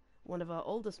 one of our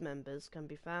oldest members, can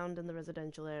be found in the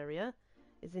residential area,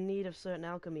 is in need of certain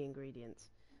alchemy ingredients.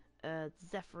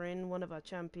 Zephyrin, one of our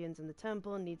champions in the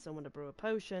temple, needs someone to brew a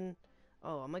potion.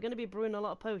 Oh, am I going to be brewing a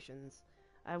lot of potions?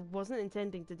 I wasn't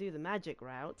intending to do the magic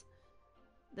route.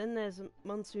 Then there's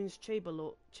Monsoon's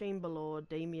Chamberlord,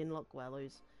 Damien Lockwell,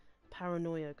 whose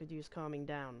paranoia could use calming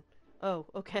down. Oh,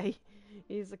 okay.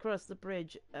 He's across the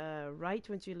bridge, right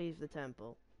once you leave the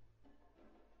temple.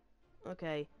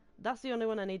 Okay, that's the only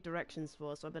one I need directions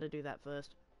for, so I better do that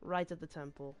first. Right at the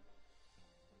temple.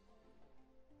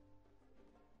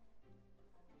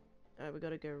 Alright, we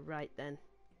gotta go right then.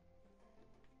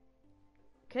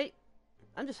 Okay,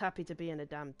 I'm just happy to be in a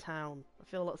damn town. I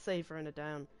feel a lot safer in a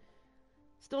town.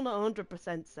 Still not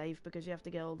 100% safe because you have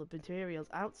to get all the materials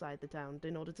outside the town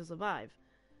in order to survive.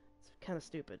 It's kind of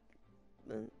stupid.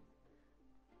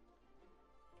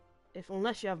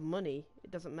 Unless you have money, it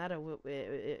doesn't matter.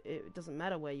 It doesn't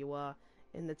matter where you are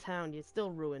in the town. You're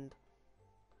still ruined.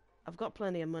 I've got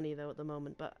plenty of money though at the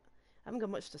moment, but I haven't got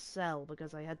much to sell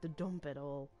because I had to dump it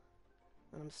all,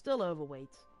 and I'm still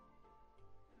overweight.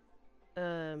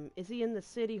 Is he in the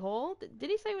city hall? Did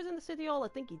he say he was in the city hall? I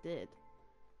think he did.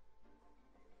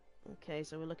 Okay,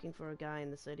 so we're looking for a guy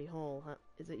in the city hall. Huh?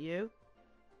 Is it you?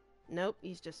 Nope,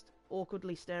 he's just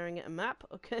awkwardly staring at a map.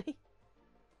 Okay.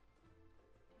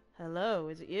 Hello,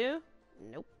 is it you?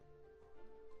 Nope.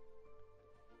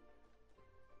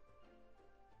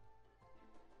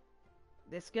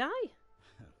 This guy?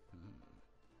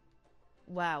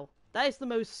 Wow, that is the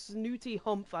most snooty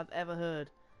humph I've ever heard.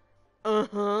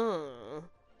 Sounds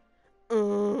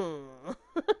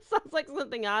like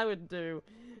something I would do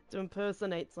to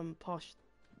impersonate some posh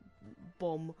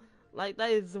bum. Like, that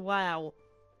is wow.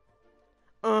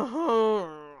 Oh,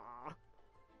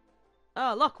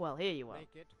 Lockwell, here you are. Make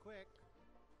it quick.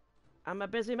 I'm a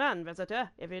busy man,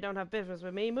 visitor. If you don't have business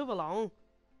with me, move along.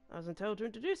 I wasn't told to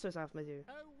introduce myself with you.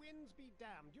 Oh, winds be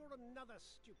damned. You're another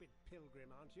stupid pilgrim,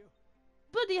 aren't you?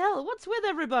 Bloody hell, what's with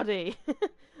everybody?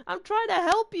 I'm trying to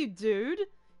help you, dude.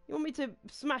 You want me to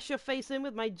smash your face in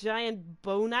with my giant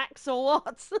bone axe or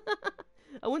what?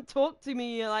 I wouldn't talk to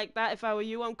me like that if I were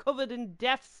you. I'm covered in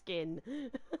death skin.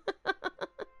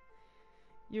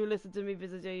 You listen to me,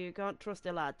 visitor. You can't trust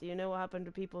a lad. Do you know what happened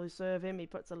to people who serve him? He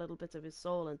puts a little bit of his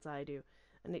soul inside you,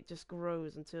 and it just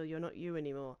grows until you're not you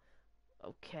anymore.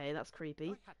 Okay, that's creepy.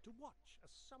 I had to watch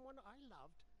as someone I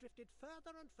loved drifted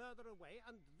further and further away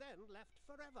and then left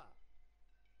forever.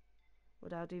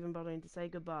 Without even bothering to say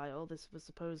goodbye, all this was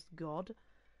supposed God.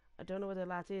 I don't know what a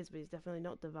lad is, but he's definitely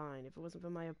not divine. If it wasn't for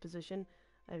my position,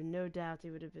 I have no doubt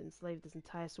he would have enslaved this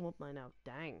entire swamp by now.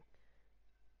 Dang.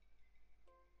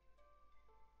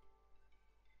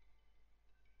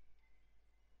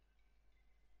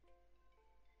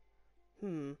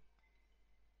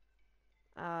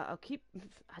 I'll keep...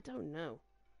 I don't know.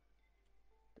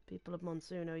 The people of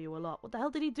Monsoon owe you a lot. What the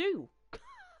hell did he do?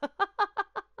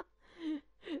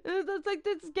 It's like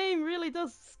this game really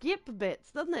does skip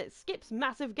bits, doesn't it? It skips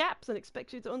massive gaps and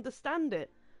expects you to understand it.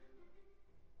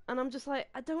 And I'm just like,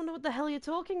 I don't know what the hell you're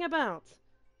talking about.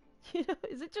 You know,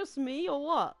 is it just me or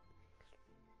what?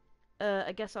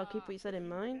 I guess I'll keep what you said in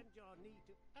mind.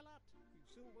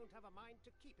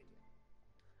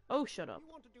 Oh, shut up.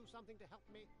 You want to do something to help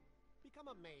me? Become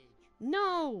a mage.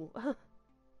 No!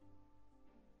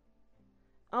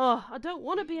 Oh, I don't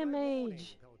want to be a Heed my warning,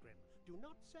 mage. Pilgrim. Do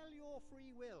not sell your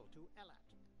free will to Elat.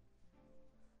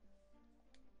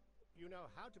 You know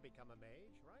how to become a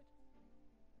mage, right?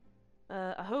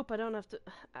 I hope I don't have to...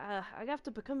 I have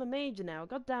to become a mage now.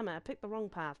 God damn it, I picked the wrong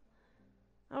path.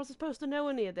 I was supposed to know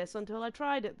any of this until I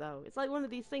tried it, though. It's like one of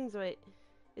these things where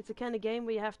it's a kind of game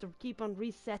where you have to keep on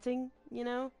resetting, you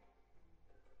know?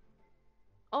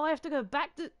 Oh, I have to go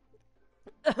back to...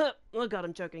 Oh god,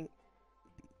 I'm choking.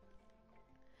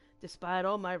 Despite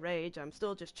all my rage, I'm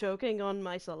still just choking on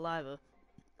my saliva.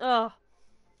 Oh,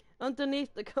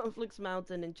 underneath the Conflicts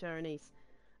Mountain in Chernice.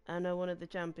 I know one of the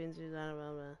champions who's...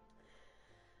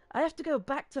 I have to go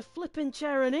back to flippin'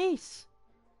 Chernice!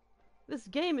 This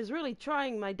game is really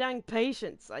trying my dang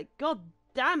patience. Like, god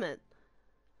damn it!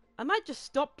 I might just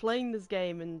stop playing this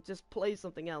game and just play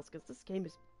something else, because this game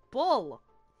is bull!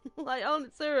 Like,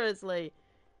 seriously.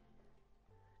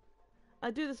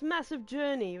 I do this massive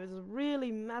journey. It was a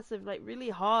really massive, like, really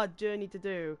hard journey to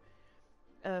do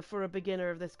for a beginner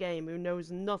of this game who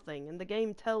knows nothing, and the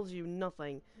game tells you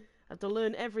nothing. I have to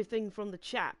learn everything from the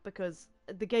chat, because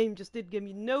the game just did give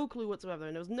me no clue whatsoever,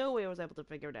 and there was no way I was able to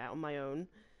figure it out on my own.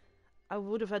 I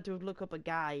would have had to look up a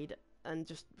guide and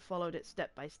just followed it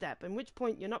step by step, at which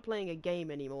point you're not playing a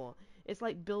game anymore. It's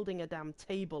like building a damn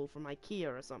table from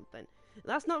IKEA or something.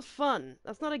 That's not fun.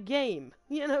 That's not a game,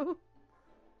 you know?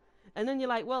 And then you're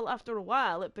like, well, after a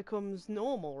while it becomes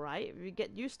normal, right? You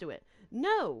get used to it.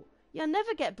 No! You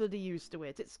never get bloody used to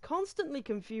it. It's constantly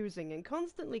confusing and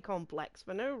constantly complex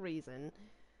for no reason.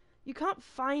 You can't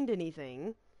find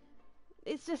anything.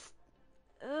 It's just...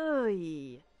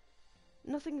 ugh.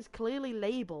 Nothing's clearly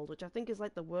labelled, which I think is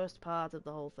like the worst part of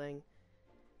the whole thing.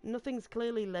 Nothing's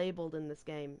clearly labelled in this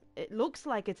game. It looks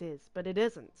like it is, but it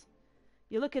isn't.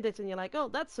 You look at it and you're like, oh,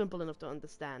 that's simple enough to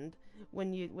understand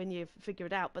when you figure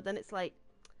it out, but then it's like,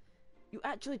 you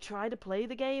actually try to play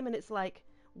the game and it's like,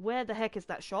 where the heck is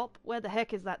that shop? Where the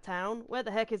heck is that town? Where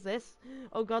the heck is this?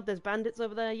 Oh god, there's bandits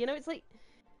over there. You know, it's like,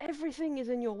 everything is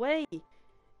in your way.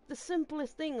 The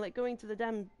simplest thing, like going to the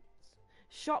damn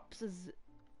shops, is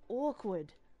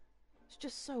awkward. It's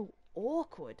just so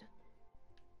awkward.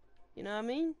 You know what I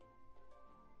mean?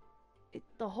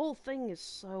 The whole thing is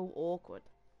so awkward.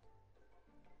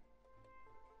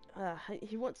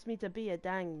 He wants me to be a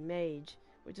dang mage,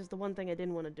 which is the one thing I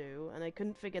didn't want to do, and I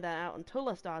couldn't figure that out until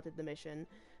I started the mission.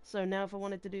 So now if I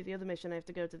wanted to do the other mission, I have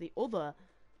to go to the other...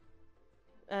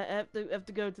 I have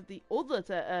to go to the other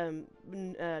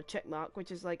checkmark,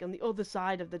 which is like on the other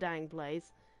side of the dang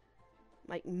place.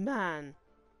 Like, man.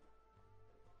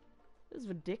 This is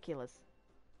ridiculous.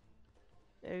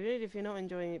 If you're not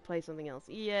enjoying it, play something else.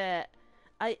 Yeah,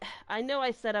 I know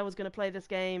I said I was going to play this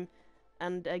game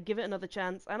and give it another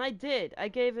chance, and I did. I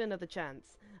gave it another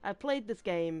chance. I played this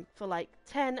game for like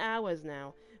 10 hours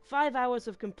now. 5 hours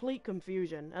of complete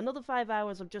confusion. Another 5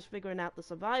 hours of just figuring out the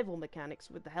survival mechanics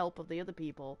with the help of the other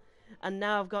people. And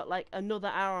now I've got like another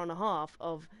hour and a half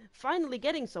of finally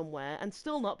getting somewhere and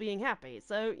still not being happy.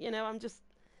 So, you know, I'm just...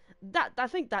 I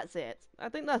think that's it. I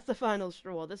think that's the final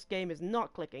straw. This game is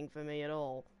not clicking for me at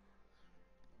all.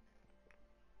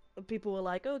 People were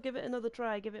like, oh, give it another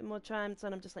try, give it more chance,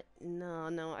 and I'm just like,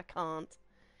 no, I can't.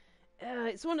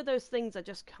 It's one of those things I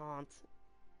just can't.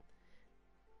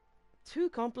 Too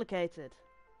complicated.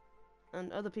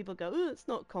 And other people go, oh, it's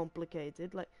not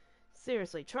complicated. Like,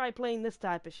 seriously, try playing this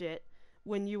type of shit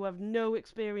when you have no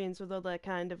experience with other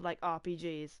kind of, like,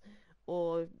 RPGs.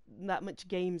 Or that much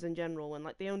games in general, and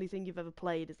like the only thing you've ever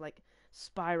played is like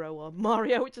Spyro or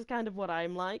Mario, which is kind of what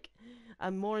I'm like.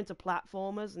 I'm more into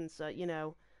platformers and so, you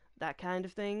know, that kind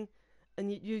of thing.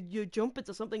 And you jump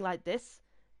into something like this,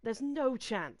 there's no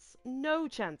chance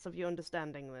of you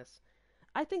understanding this.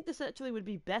 I think this actually would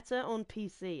be better on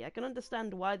PC. I can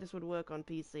understand why this would work on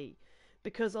PC.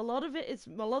 Because a lot of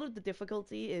the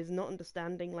difficulty is not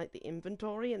understanding like the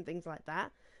inventory and things like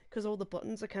that. Because all the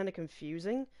buttons are kind of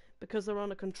confusing. Because they're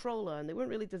on a controller, and they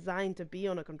weren't really designed to be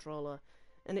on a controller,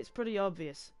 and it's pretty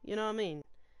obvious, you know what I mean?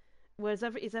 Whereas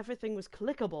if everything was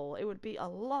clickable, it would be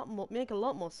make a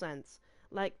lot more sense.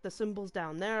 Like, the symbols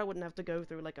down there, I wouldn't have to go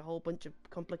through, like, a whole bunch of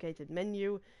complicated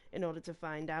menu in order to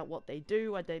find out what they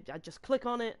do. I'd just click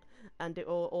on it, and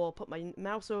or put my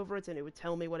mouse over it, and it would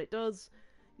tell me what it does.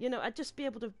 You know, I'd just be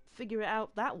able to figure it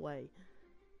out that way.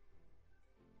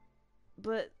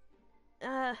 But,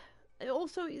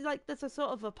 also, like, there's a sort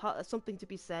of something to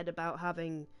be said about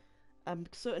having a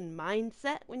certain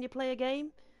mindset when you play a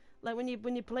game. Like, when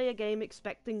you play a game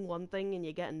expecting one thing and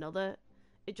you get another,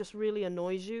 it just really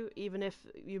annoys you, even if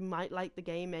you might like the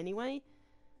game anyway.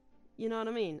 You know what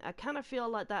I mean? I kind of feel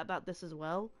like that about this as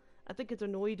well. I think it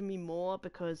annoyed me more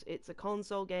because it's a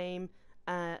console game,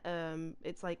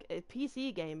 it's like a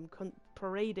PC game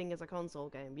parading as a console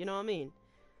game. You know what I mean?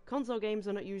 Console games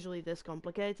are not usually this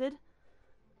complicated.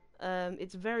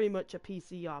 It's very much a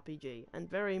PC RPG and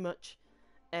very much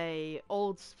a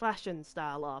old-fashioned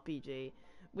style RPG,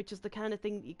 which is the kind of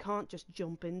thing that you can't just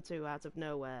jump into out of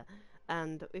nowhere.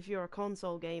 And if you're a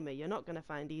console gamer, you're not going to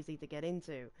find easy to get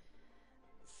into.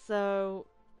 So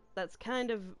that's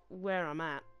kind of where I'm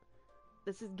at.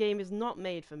 Game is not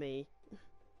made for me.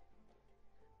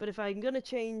 But if I'm going to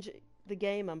change the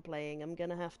game I'm playing, I'm going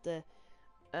to have to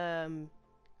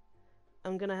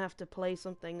play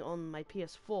something on my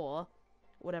PS4,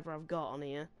 whatever I've got on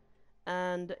here,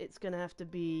 and it's going to have to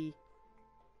be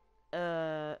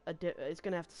it's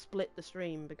going to have to split the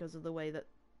stream because of the way that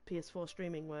PS4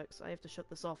 streaming works. I have to shut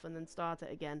this off and then start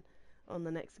it again on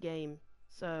the next game.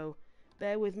 So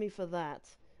bear with me for that.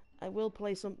 I will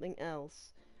play something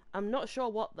else. I'm not sure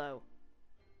what though.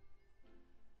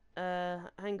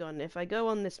 Hang on. If I go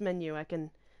on this menu, I can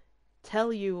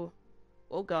tell you.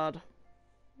 Oh god.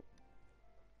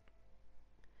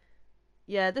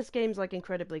 Yeah, this game's like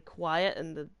incredibly quiet,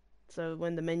 and so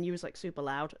when the menu is like super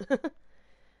loud.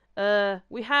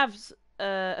 We have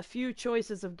a few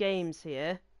choices of games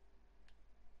here.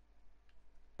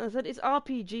 I said it's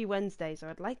RPG Wednesday, so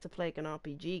I'd like to play an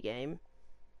RPG game.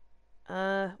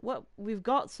 Well, we've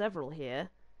got several here.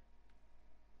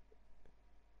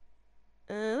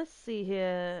 Let's see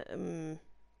here.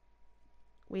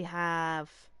 We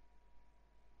have.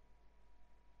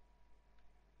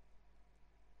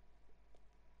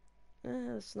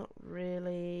 It's not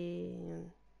really.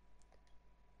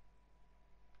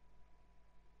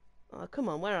 Oh, come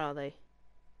on, where are they?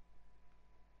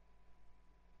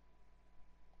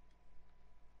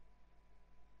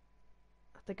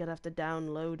 I think I'd have to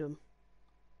download them.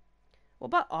 What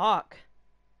about Ark?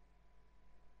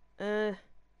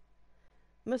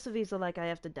 Most of these are like I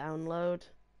have to download.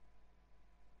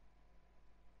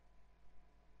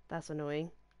 That's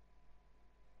annoying.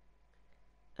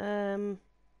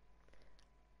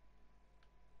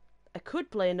 I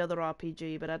could play another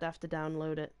RPG, but I'd have to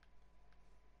download it.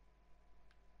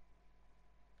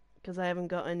 Because I haven't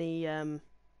got any, I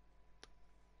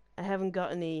haven't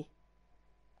got any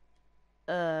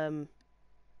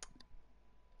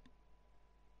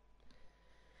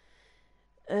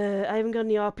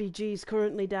RPGs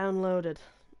currently downloaded.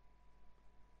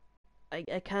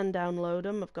 I can download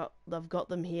them. I've got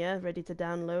them here, ready to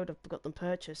download. I've got them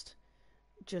purchased.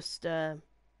 Just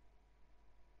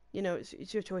you know,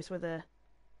 it's your choice whether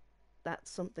that's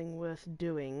something worth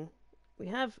doing. We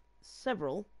have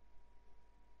several.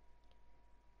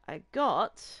 I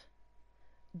got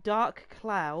Dark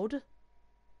Cloud,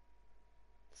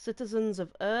 Citizens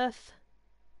of Earth,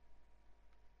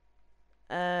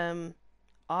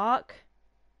 Ark.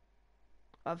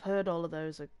 I've heard all of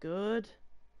those are good.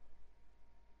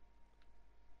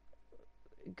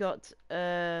 Got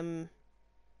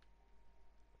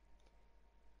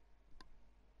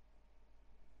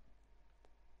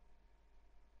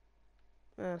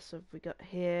so we got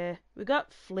here. We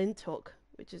got Flint Hook,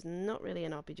 which is not really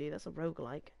an RPG. That's a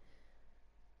roguelike.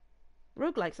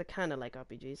 Roguelikes are kind of like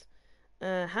RPGs.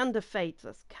 Hand of Fate.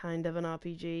 That's kind of an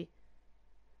RPG.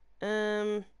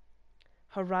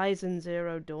 Horizon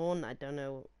Zero Dawn. I don't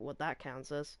know what that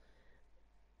counts as.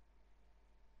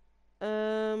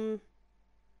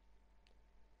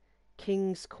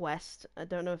 King's Quest. I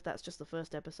don't know if that's just the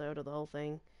first episode or the whole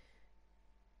thing.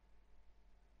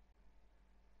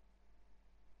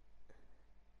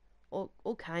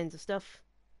 All kinds of stuff.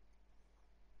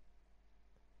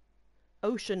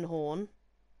 Ocean Horn.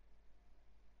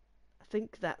 I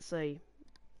think that's a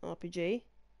RPG.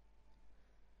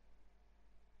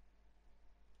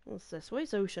 What's this?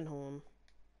 Where's Ocean Horn?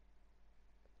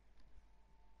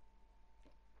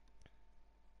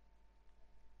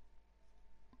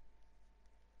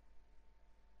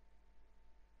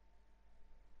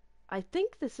 I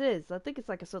think this is. I think it's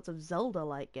like a sort of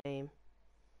Zelda-like game.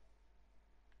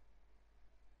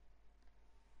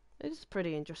 This is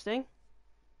pretty interesting.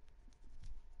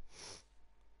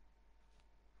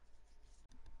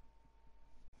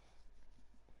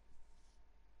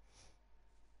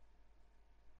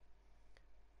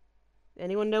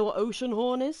 Anyone know what Ocean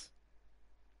Horn is?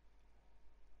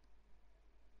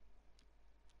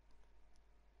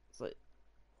 It's like...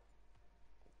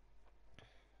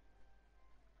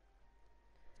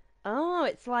 Oh,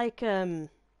 it's like,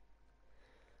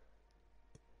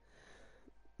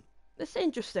 It's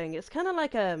interesting. It's kind of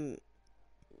like, it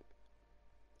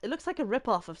looks like a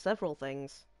rip-off of several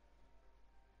things.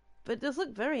 But it does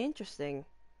look very interesting.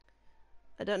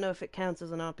 I don't know if it counts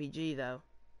as an RPG, though.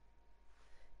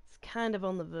 It's kind of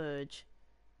on the verge.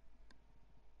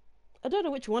 I don't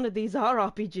know which one of these are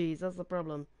RPGs, that's the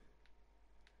problem.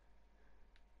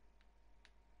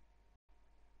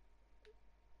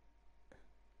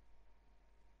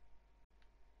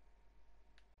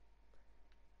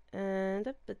 And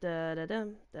that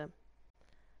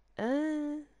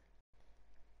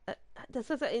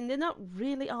says that they're not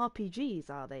really RPGs,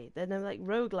 are they? They're like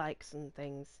roguelikes and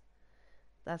things.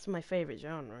 That's my favorite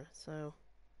genre, so.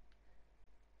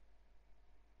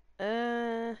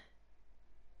 A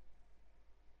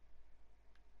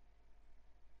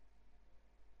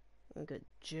good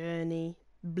journey.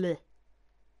 Bleh.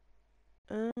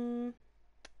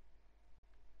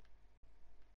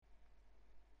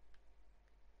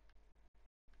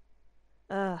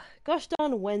 Gosh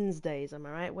darn Wednesdays, am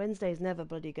I right? Wednesdays never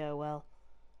bloody go well.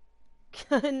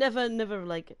 never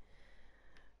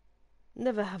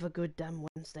have a good damn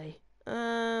Wednesday.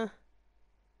 I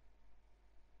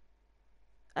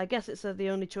guess it said the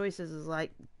only choices is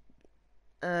like,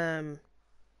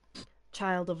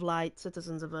 Child of Light,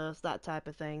 Citizens of Earth, that type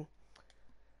of thing.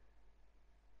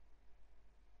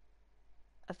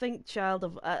 I think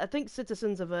I think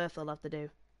Citizens of Earth will have to do.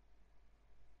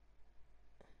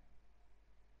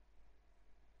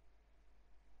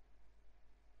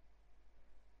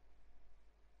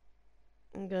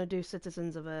 I'm gonna do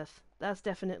Citizens of Earth. That's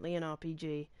definitely an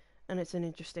RPG, and it's an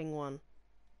interesting one.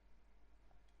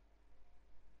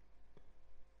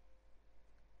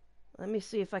 Let me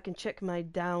see if I can check my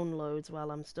downloads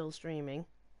while I'm still streaming.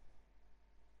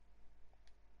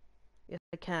 Yes,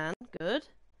 I can. Good.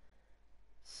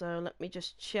 So let me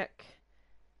just check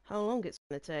how long it's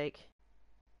gonna take.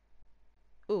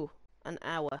 Ooh, an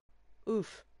hour.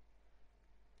 Oof.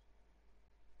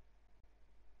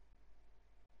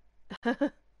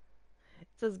 It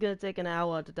says it's gonna take an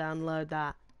hour to download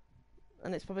that.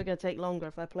 And it's probably gonna take longer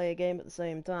if I play a game at the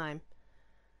same time.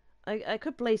 I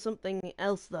could play something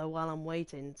else though while I'm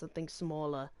waiting, something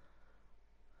smaller.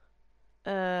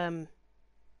 Because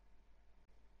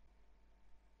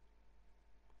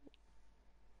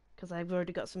I've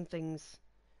already got some things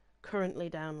currently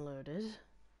downloaded.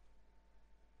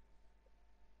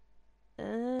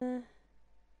 I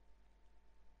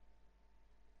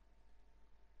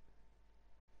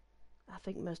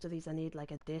think most of these I need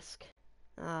like a disc.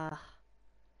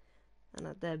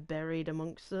 And they're buried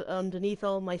amongst underneath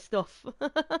all my stuff.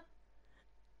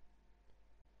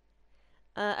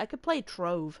 I could play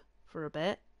Trove for a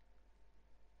bit.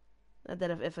 And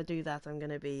then if I do that, I'm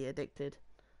gonna be addicted.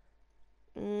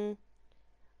 I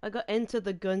got Enter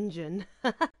the Gungeon.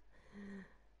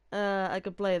 I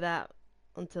could play that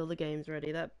until the game's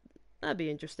ready. That'd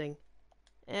be interesting.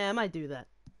 Yeah, I might do that.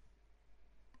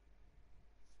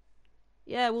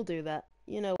 Yeah, we'll do that.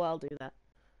 You know I'll do that.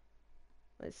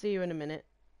 Let's see you in a minute.